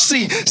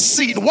mercy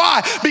seat.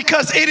 Why?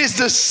 Because it is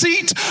the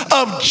seat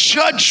of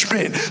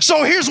judgment.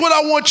 So here's what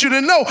I want you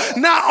to know.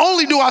 Not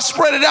only do I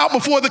spread it out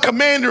before the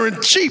commander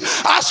in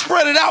chief, I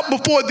spread it out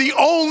before the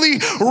only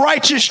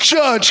righteous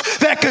judge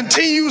that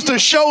continues to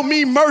show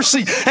me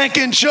mercy and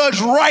can judge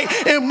right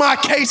in my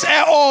case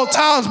at all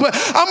times. But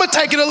I'm going to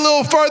take it a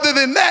little further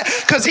than that,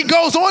 because he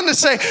goes on to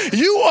say,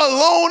 you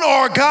alone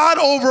are God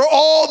over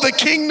all the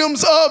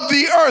kingdoms of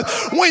the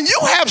earth. When you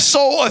have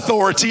sole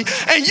authority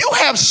and you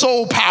have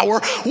sole power,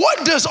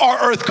 what does our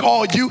earth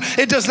call you?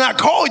 It does not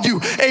call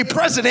you a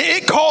president.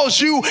 It calls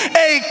you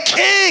a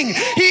king. king.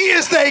 He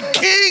is the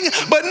king,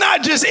 but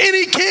not just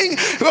any king.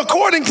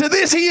 According to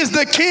this, he is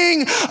the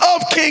king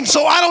of kings.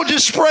 So I don't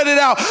just spread it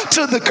out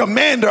to the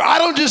commander. I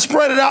don't just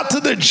spread it out to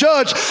the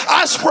judge.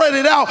 I spread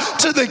it out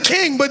to the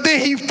king. But then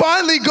he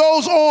finally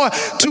goes on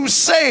to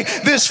say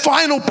this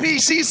final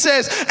piece. He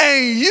says,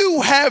 and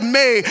you have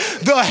made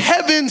the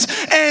heavens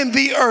and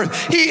the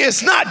earth. He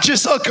is not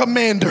just a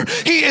commander.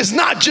 He is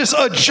not just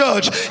a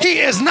judge. He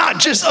is not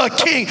just a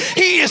king.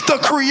 He is the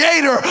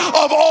creator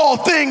of all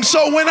things.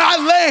 So when I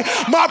lay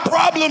my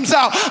problems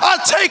out, I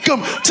take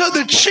them to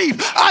the chief.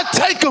 I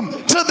take them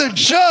to the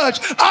judge.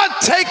 I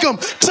take them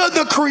to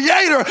the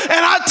creator,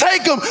 and I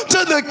take them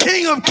to the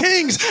King of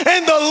Kings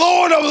and the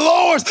Lord of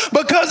Lords,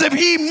 because if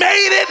he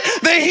made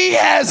it, then he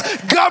has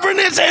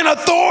governance and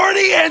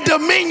authority and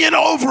dominion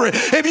over it.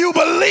 If you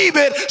believe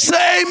it,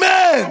 say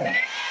amen.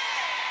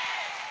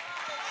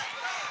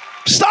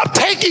 Stop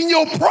taking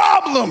your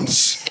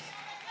problems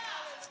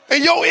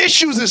and your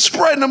issues and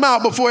spreading them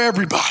out before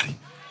everybody.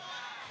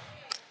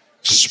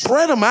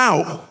 Spread them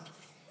out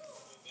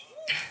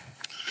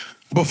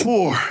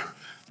before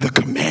the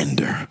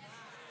commander.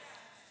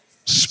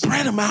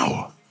 Spread them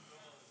out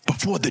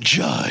before the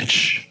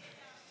judge.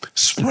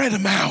 Spread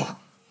them out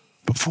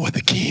before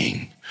the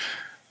king.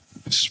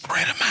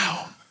 Spread them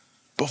out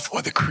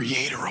before the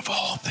creator of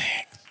all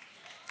things.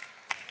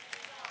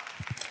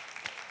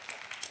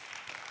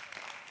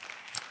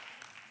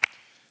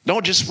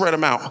 Don't just spread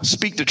them out.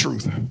 Speak the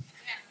truth.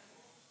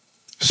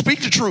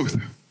 Speak the truth.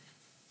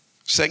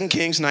 2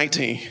 Kings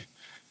 19,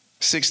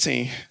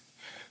 16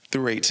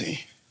 through 18.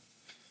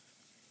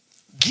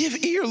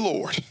 Give ear,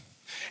 Lord,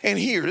 and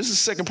hear. This is the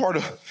second part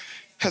of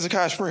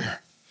Hezekiah's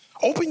prayer.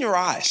 Open your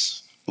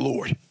eyes,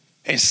 Lord,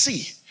 and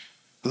see.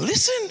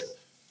 Listen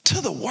to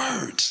the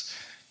words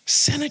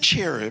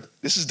Sennacherib,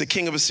 this is the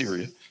king of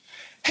Assyria,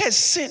 has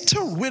sent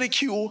to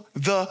ridicule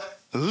the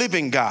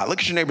living God. Look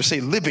at your neighbor, say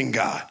living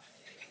God.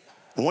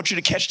 I want you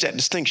to catch that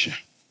distinction.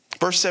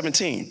 Verse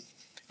 17.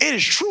 It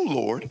is true,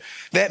 Lord,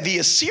 that the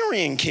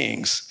Assyrian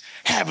kings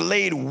have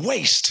laid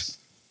waste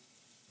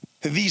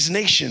these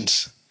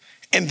nations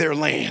and their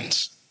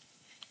lands.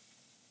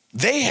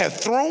 They have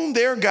thrown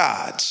their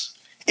gods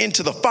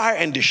into the fire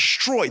and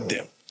destroyed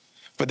them,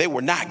 for they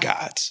were not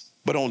gods,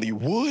 but only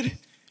wood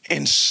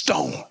and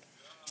stone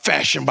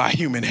fashioned by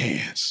human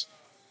hands.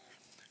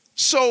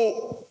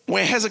 So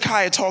when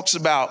Hezekiah talks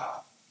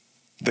about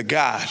the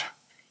God,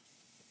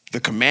 the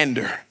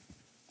commander,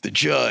 the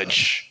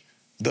judge,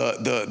 the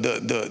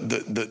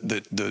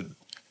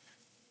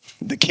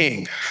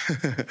king,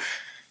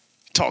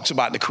 talks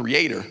about the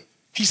creator,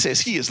 he says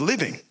he is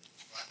living.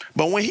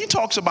 But when he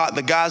talks about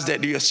the gods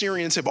that the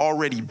Assyrians have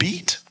already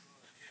beat,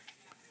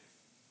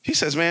 he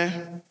says,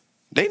 man,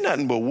 they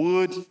nothing but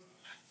wood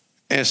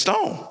and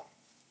stone.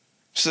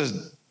 He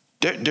says,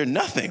 they're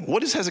nothing.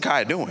 What is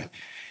Hezekiah doing?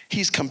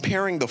 He's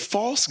comparing the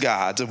false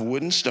gods of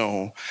wood and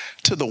stone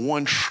to the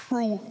one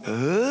true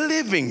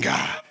living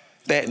God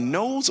that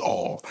knows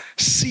all,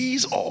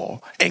 sees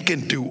all, and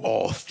can do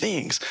all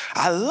things.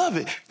 I love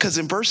it because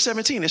in verse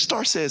 17, it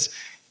starts says,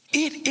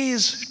 it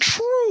is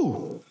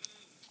true.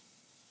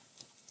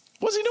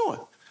 What's he doing?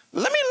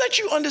 Let me let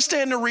you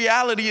understand the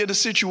reality of the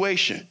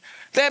situation.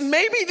 That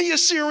maybe the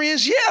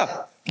Assyrians,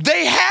 yeah,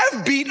 they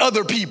have beat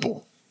other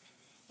people,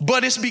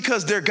 but it's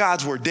because their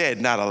gods were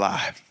dead, not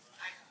alive.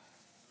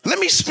 Let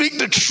me speak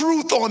the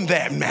truth on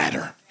that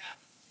matter,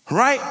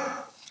 right?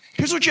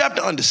 Here's what you have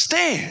to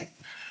understand.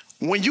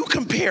 When you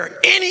compare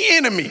any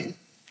enemy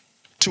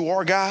to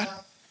our God,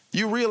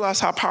 you realize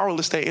how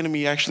powerless that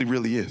enemy actually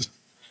really is.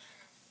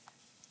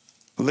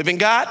 Living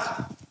God,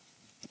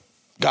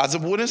 gods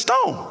of wood and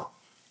stone,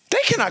 they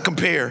cannot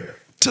compare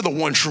to the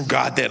one true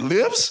God that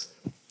lives,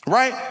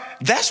 right?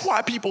 That's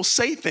why people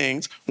say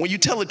things. When you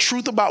tell the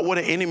truth about what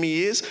an enemy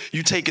is,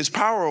 you take his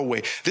power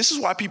away. This is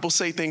why people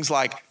say things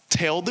like,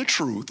 tell the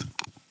truth.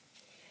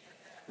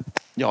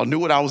 Y'all knew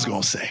what I was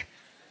going to say.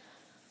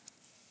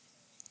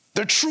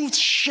 The truth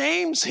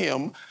shames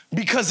him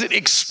because it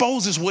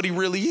exposes what he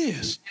really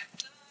is.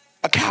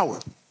 A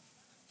coward,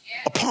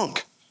 a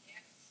punk,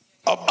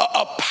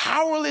 a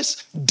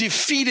powerless,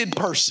 defeated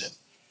person.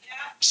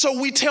 So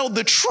we tell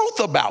the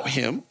truth about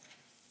him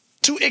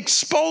to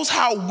expose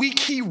how weak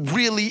he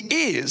really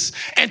is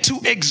and to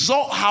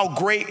exalt how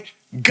great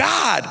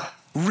God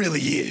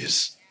really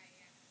is.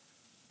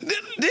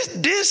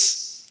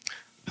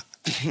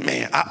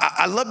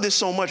 I love this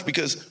so much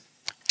because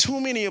too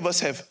many of us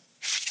have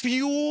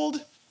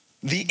fueled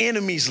the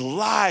enemy's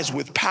lies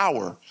with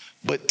power,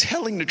 but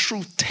telling the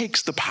truth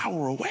takes the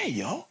power away,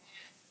 y'all.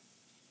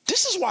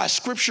 This is why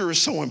scripture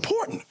is so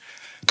important.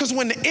 Because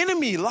when the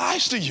enemy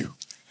lies to you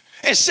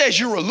and says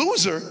you're a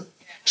loser,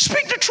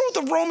 speak the truth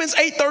of Romans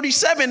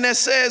 8:37 that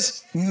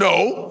says,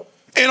 no,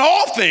 in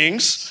all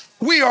things,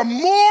 we are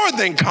more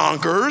than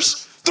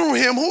conquerors through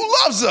him who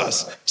loves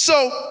us.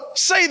 So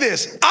say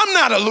this, I'm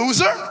not a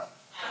loser.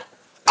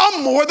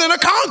 I'm more than a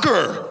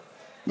conqueror.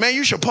 Man,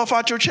 you should puff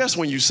out your chest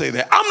when you say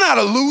that. I'm not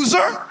a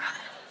loser.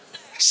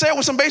 Say it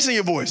with some bass in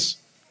your voice.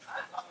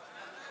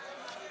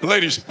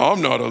 Ladies,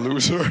 I'm not a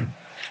loser.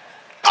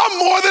 I'm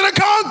more than a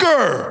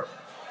conqueror.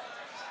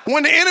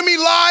 When the enemy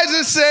lies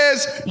and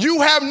says,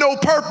 you have no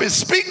purpose,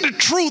 speak the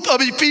truth of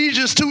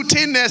Ephesians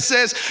 2:10 that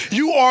says,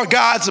 you are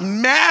God's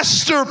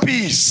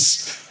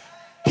masterpiece.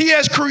 He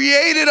has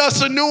created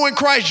us anew in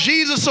Christ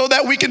Jesus so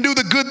that we can do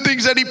the good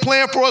things that he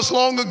planned for us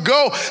long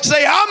ago.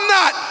 Say, I'm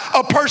not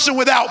a person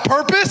without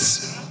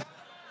purpose.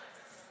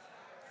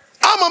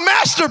 I'm a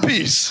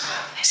masterpiece.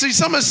 See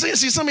some of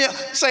you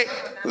say,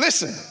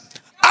 listen,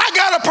 I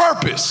got a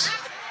purpose.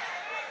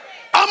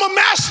 I'm a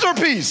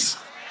masterpiece.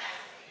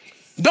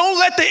 Don't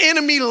let the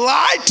enemy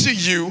lie to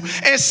you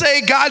and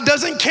say God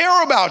doesn't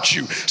care about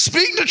you.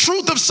 Speak the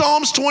truth of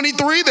Psalms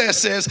 23 that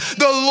says,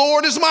 the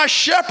Lord is my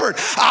shepherd.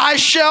 I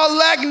shall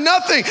lack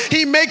nothing.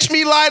 He makes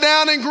me lie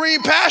down in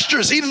green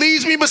pastures. He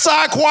leads me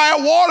beside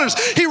quiet waters.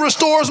 He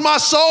restores my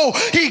soul.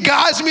 He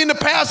guides me in the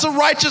paths of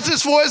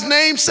righteousness for his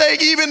name's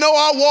sake. Even though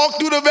I walk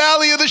through the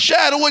valley of the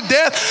shadow of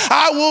death,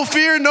 I will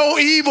fear no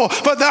evil,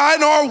 for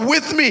thine art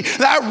with me.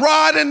 Thy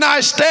rod and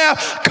thy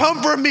staff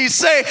comfort me.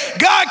 Say,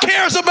 God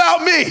cares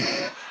about me.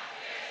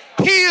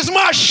 He is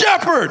my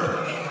shepherd.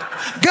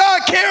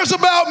 God cares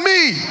about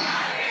me.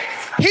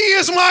 He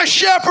is my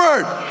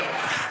shepherd.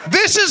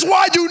 This is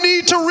why you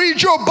need to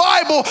read your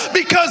Bible,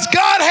 because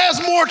God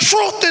has more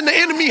truth than the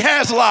enemy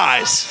has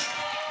lies.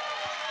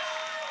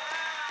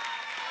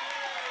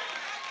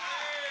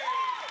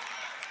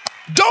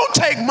 Don't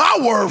take my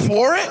word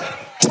for it.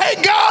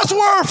 Take God's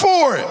word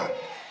for it.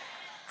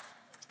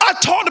 I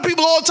talk to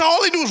people all the time.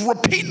 All they do is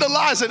repeat the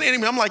lies of the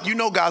enemy. I'm like, you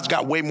know God's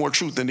got way more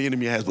truth than the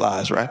enemy has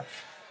lies, right?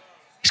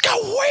 He's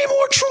got way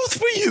more truth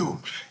for you.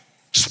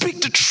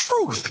 Speak the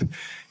truth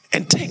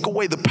and take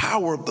away the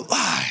power of the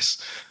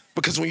lies.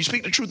 Because when you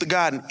speak the truth of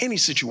God in any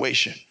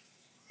situation,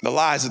 the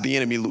lies of the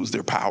enemy lose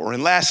their power.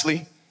 And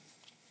lastly,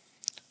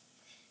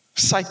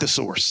 cite the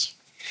source.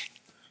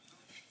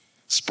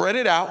 Spread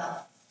it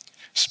out.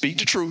 Speak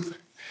the truth.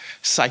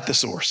 Cite the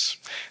source.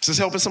 Is this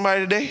helping somebody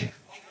today?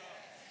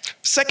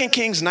 2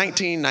 Kings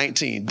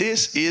 19:19.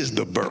 This is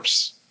the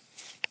verse.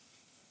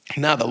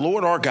 Now the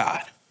Lord our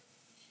God.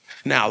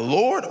 Now,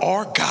 Lord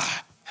our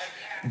God,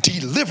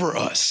 deliver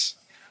us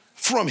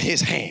from his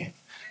hand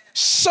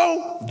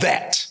so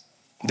that,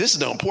 this is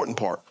the important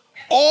part,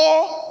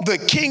 all the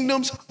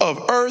kingdoms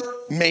of earth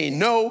may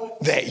know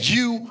that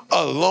you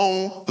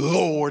alone,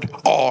 Lord,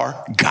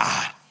 are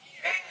God.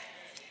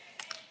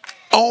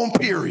 On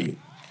period.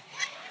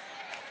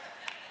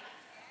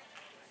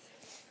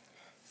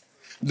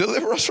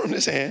 Deliver us from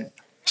this hand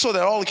so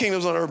that all the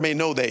kingdoms on earth may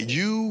know that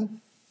you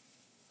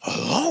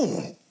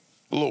alone,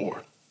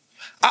 Lord.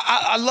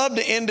 I love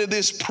the end of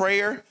this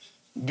prayer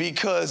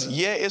because,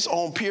 yeah, it's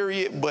on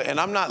period, and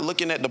I'm not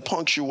looking at the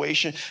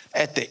punctuation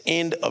at the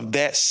end of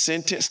that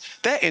sentence.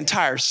 That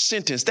entire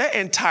sentence, that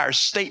entire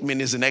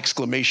statement is an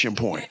exclamation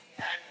point.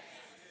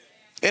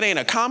 It ain't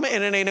a comma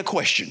and it ain't a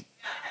question.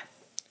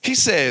 He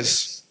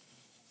says,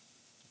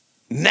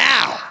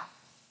 now,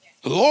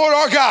 Lord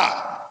our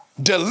God,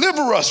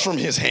 deliver us from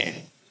his hand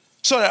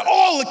so that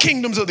all the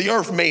kingdoms of the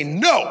earth may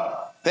know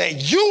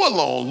that you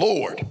alone,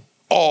 Lord,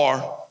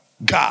 are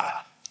God.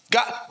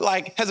 God,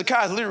 like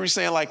Hezekiah is literally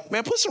saying, like,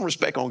 man, put some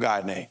respect on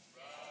God's name.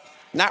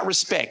 Not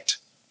respect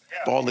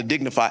for all the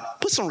dignified.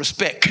 Put some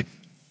respect.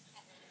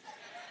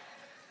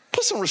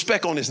 Put some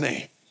respect on his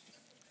name.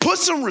 Put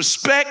some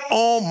respect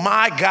on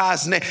my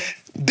God's name.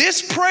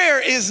 This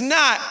prayer is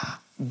not,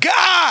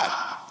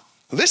 God,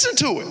 listen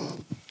to it.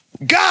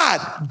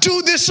 God,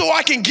 do this so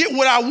I can get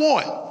what I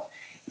want.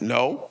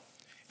 No,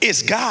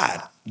 it's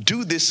God,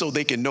 do this so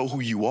they can know who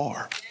you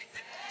are.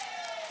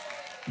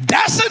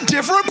 That's a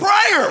different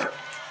prayer.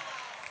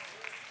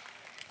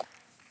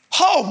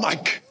 Oh my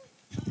God.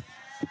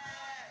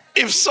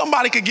 If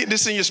somebody could get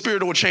this in your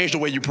spirit, it will change the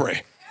way you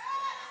pray.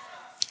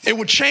 It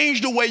will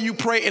change the way you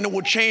pray, and it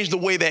will change the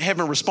way that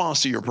heaven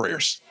responds to your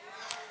prayers.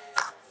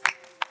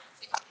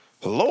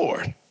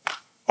 Lord,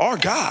 our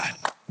God,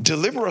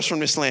 deliver us from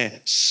this land.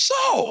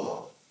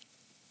 So,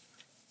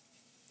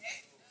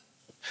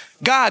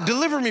 God,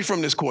 deliver me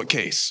from this court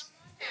case.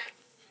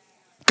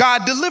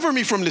 God, deliver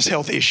me from this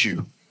health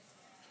issue.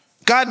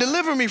 God,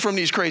 deliver me from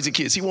these crazy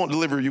kids. He won't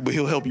deliver you, but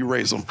he'll help you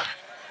raise them.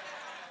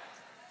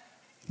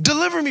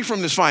 Deliver me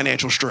from this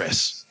financial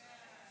stress.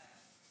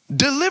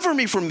 Deliver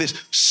me from this.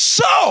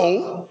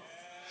 So,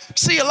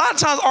 see, a lot of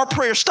times our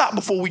prayers stop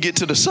before we get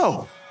to the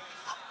so.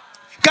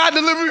 God,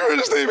 deliver me from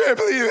this thing, man.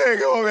 Please, man.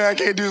 Come on, man. I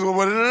can't do this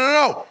one.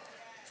 No.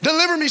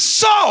 Deliver me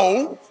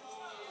so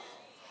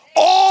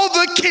all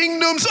the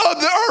kingdoms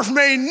of the earth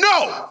may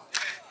know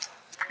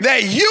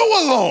that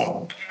you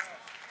alone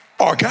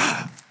are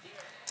God.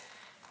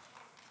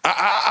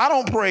 I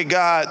don't pray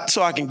God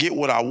so I can get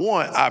what I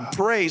want. I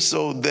pray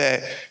so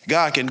that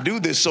God can do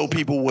this so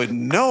people would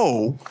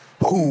know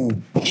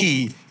who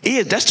he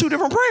is. That's two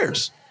different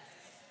prayers.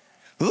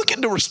 Look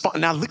at the response.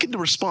 Now look at the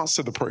response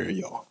to the prayer,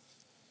 y'all.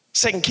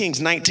 2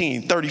 Kings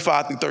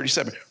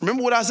 19:35-37.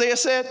 Remember what Isaiah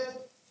said?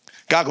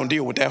 God gonna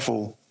deal with that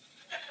fool.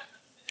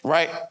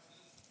 Right?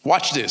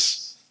 Watch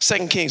this.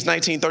 2 Kings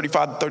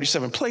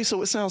 19:35-37. Play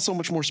so it sounds so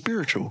much more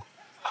spiritual.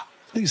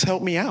 Please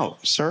help me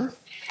out, sir.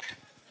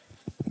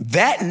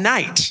 That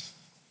night,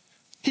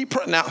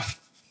 now, I'm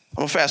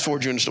going to fast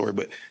forward you in the story,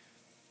 but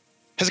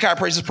Hezekiah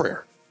prays his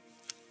prayer.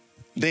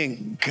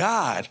 Then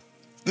God,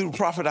 through the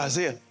prophet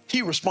Isaiah,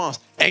 he responds.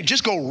 And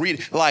just go read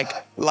it. Like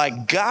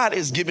God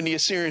is giving the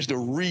Assyrians the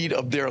read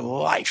of their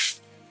life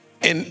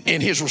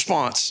in his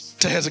response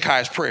to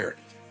Hezekiah's prayer.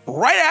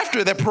 Right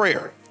after that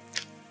prayer,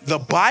 the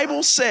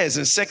Bible says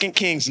in 2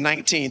 Kings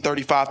 19,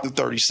 35 through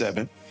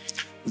 37,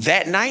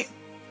 that night,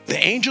 the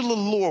angel of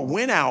the Lord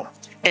went out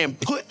and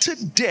put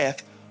to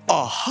death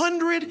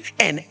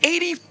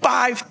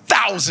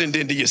 185,000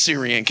 in the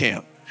Assyrian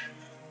camp.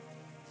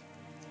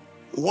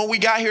 When we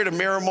got here to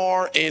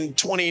Miramar in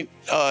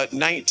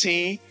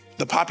 2019,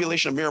 the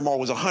population of Miramar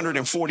was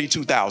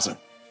 142,000.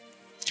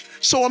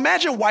 So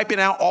imagine wiping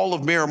out all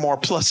of Miramar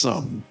plus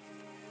some.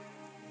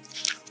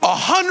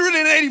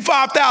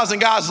 185,000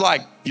 guys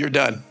like, you're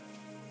done.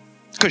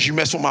 Because you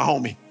messed with my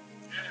homie.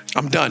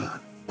 I'm done.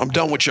 I'm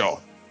done with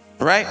y'all.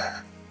 Right?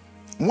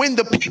 When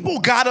the people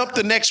got up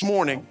the next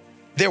morning,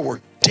 there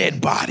were dead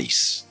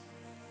bodies.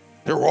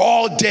 They were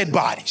all dead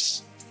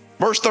bodies.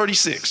 Verse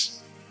 36.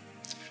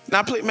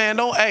 Now, man,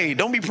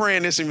 don't be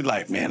praying this and be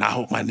like, man, I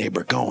hope my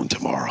neighbor gone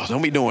tomorrow.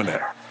 Don't be doing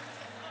that.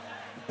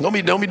 Don't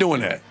be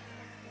doing that.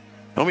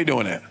 Don't be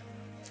doing that.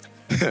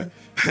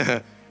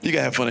 You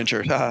gotta have fun in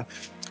church.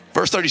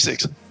 Verse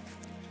 36.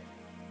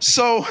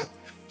 So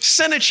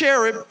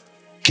Sennacherib,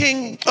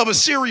 king of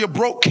Assyria,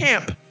 broke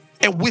camp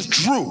and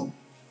withdrew.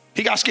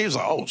 He got scared. He was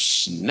like, oh,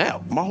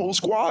 snap. My whole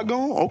squad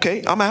gone?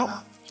 Okay, I'm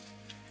out.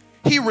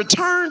 He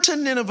returned to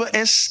Nineveh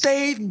and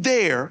stayed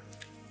there.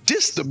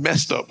 This is the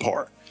messed up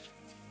part.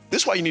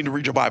 This is why you need to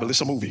read your Bible.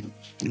 It's a movie.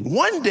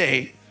 One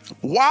day,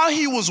 while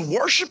he was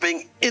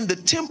worshiping in the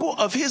temple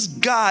of his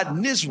god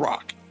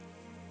Nisroch,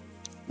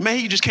 man,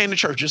 he just came to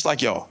church just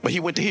like y'all, but he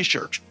went to his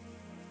church.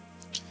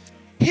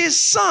 His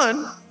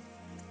son,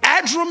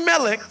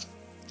 Adramelech,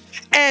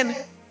 and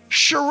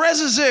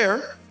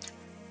Sharezer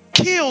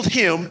killed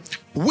him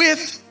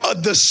with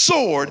the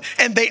sword,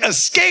 and they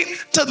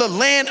escaped to the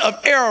land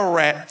of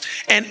Ararat,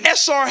 and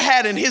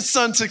Esarhaddon, his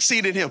son,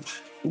 succeeded him.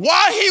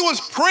 While he was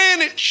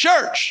praying at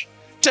church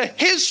to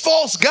his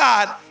false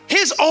god,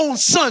 his own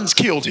sons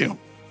killed him.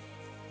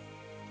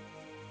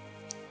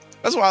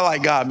 That's why I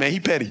like God, man. He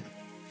petty.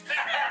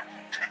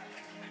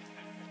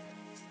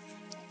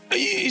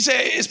 He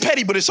said it's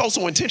petty, but it's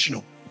also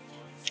intentional.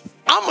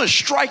 I'm going to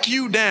strike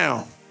you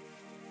down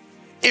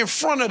in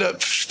front of the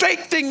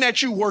fake thing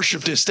that you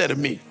worshiped instead of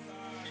me.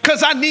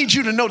 Because I need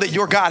you to know that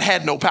your God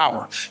had no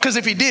power. Because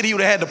if he did, he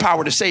would have had the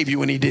power to save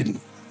you, and he didn't.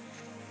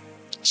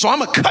 So I'm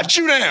going to cut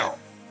you down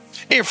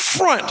in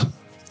front.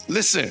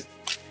 Listen,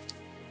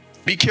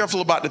 be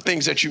careful about the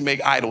things that you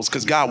make idols,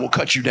 because God will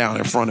cut you down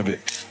in front of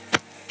it.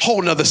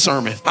 Whole nother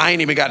sermon. I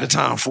ain't even got the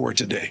time for it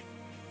today.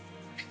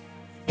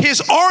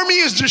 His army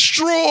is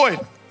destroyed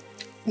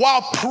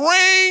while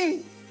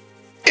praying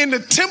in the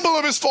temple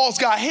of his false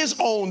god. His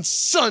own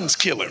sons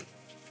kill him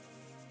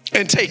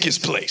and take his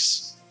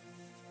place.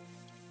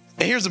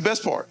 And here's the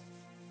best part.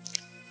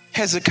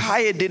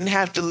 Hezekiah didn't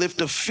have to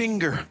lift a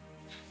finger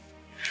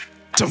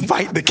to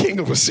fight the king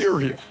of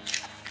Assyria.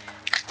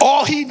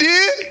 All he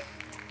did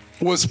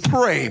was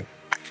pray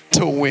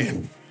to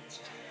win.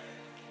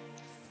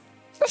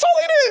 That's all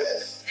he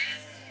did.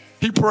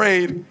 He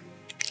prayed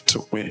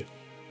to win.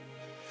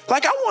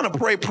 Like, I want to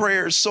pray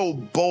prayers so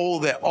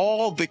bold that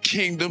all the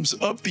kingdoms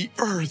of the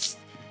earth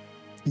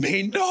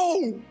may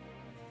know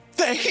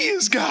that he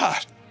is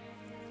God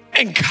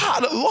and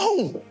God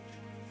alone.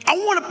 I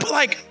want to,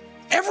 like,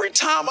 every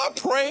time I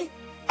pray,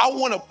 I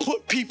want to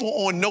put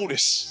people on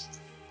notice.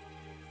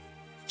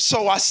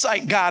 So I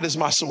cite God as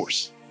my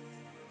source.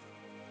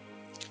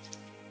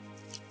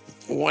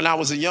 When I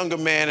was a younger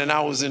man and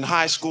I was in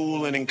high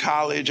school and in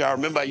college, I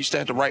remember I used to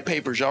have to write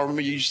papers. Y'all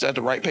remember you used to have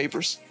to write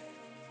papers?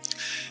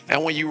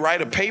 And when you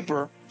write a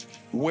paper,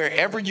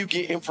 wherever you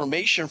get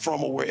information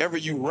from or wherever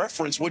you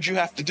reference, what you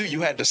have to do,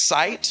 you had to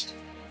cite.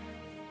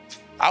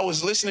 I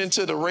was listening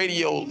to the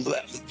radio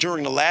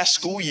during the last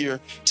school year,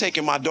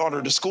 taking my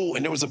daughter to school,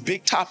 and there was a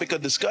big topic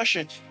of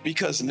discussion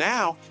because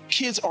now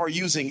kids are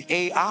using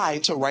AI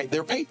to write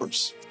their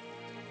papers.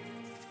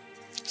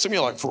 Some of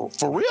you are like, for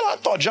real? I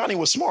thought Johnny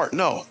was smart.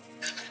 No.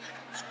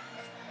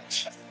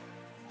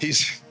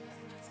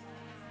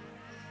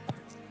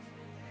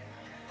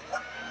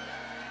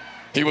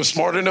 He was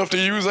smart enough to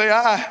use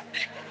AI.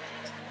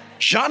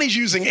 Johnny's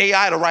using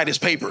AI to write his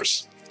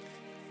papers.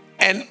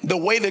 And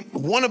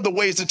one of the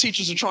ways the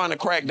teachers are trying to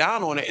crack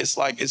down on it,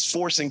 it's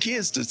forcing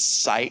kids to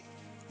cite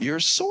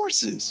your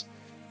sources.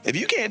 If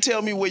you can't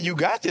tell me where you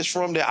got this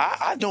from, then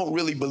I don't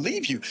really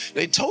believe you.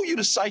 They told you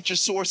to cite your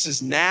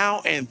sources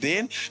now and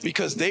then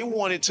because they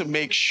wanted to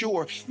make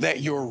sure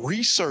that your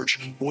research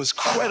was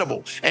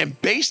credible.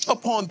 And based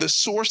upon the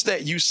source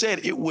that you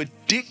said, it would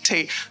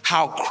dictate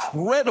how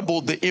credible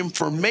the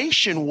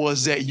information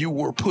was that you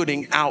were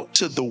putting out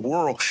to the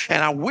world.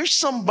 And I wish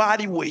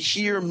somebody would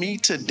hear me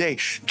today.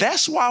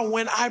 That's why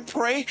when I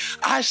pray,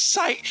 I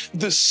cite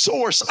the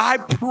source. I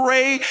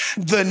pray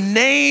the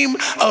name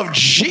of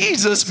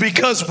Jesus,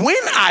 because Because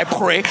when I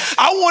pray,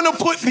 I want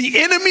to put the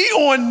enemy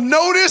on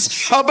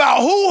notice about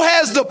who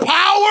has the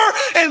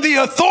power and the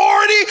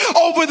authority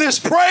over this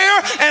prayer.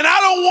 And I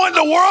don't want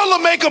the world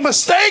to make a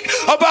mistake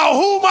about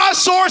who my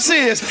source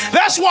is.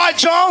 That's why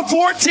John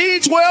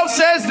 14:12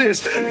 says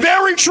this.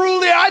 Very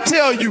truly, I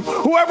tell you,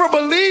 whoever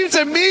believes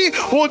in me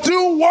will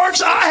do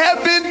works I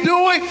have been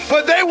doing,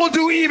 but they will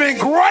do even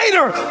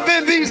greater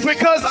than these,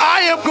 because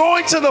I am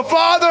going to the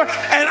Father,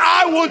 and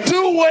I will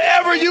do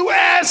whatever you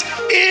ask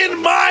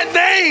in my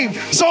name,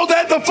 so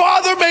that the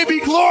Father may be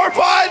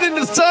glorified in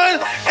the Son,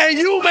 and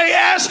you may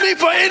ask me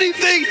for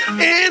anything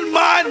in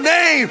my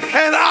name,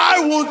 and I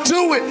will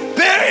do it.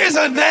 There is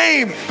a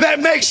name that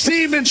makes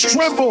demons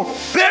tremble.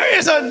 There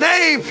is a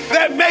name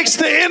that makes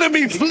the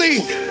enemy flee.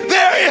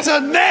 There is a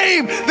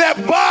name that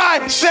by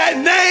that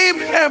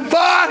name and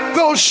by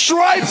those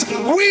stripes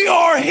we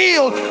are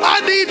healed.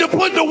 I need to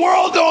put the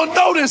world on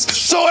notice.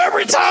 So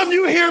every time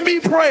you hear me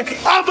pray,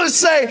 I'm going to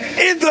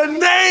say, in the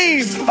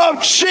name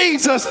of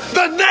Jesus,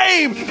 the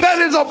name that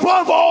is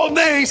above all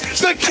names,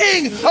 the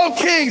King of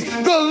Kings,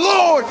 the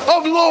Lord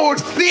of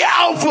Lords, the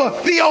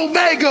Alpha, the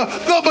Omega,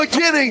 the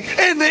beginning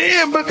and the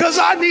end, because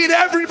I need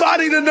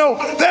everybody to know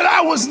that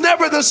I was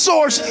never the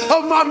source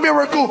of my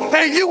miracle,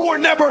 and you were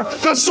never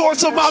the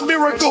source of my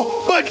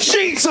miracle, but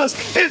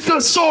Jesus is the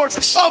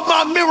source of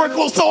my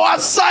miracle. So I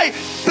cite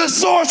the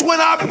source when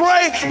I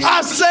pray.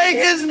 I say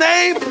his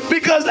name,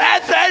 because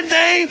at that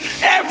name,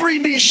 every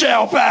knee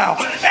shall bow,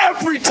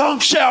 every tongue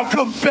shall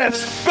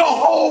confess. The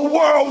whole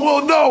world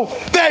will know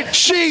that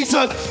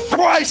Jesus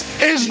Christ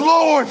is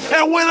Lord.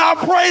 And when I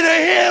pray to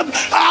him,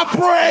 I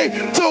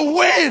pray to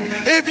win.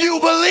 If you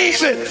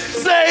believe it,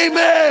 say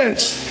amen.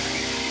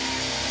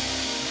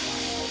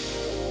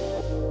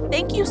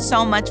 Thank you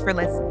so much for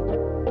listening.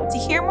 To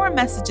hear more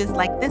messages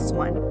like this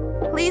one,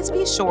 please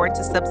be sure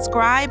to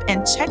subscribe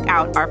and check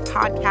out our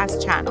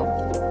podcast channel.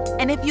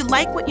 And if you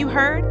like what you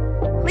heard,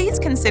 please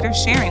consider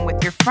sharing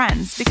with your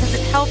friends, because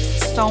it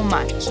helps so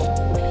much.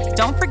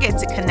 Don't forget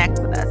to connect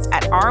with us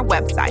at our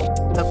website,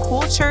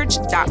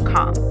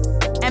 thecoolchurch.com.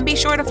 And be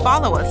sure to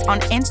follow us on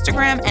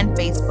Instagram and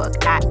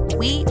Facebook at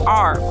We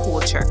Are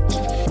Cool Church.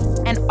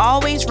 And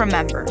always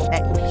remember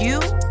that you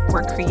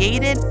were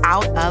created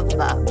out of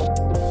love.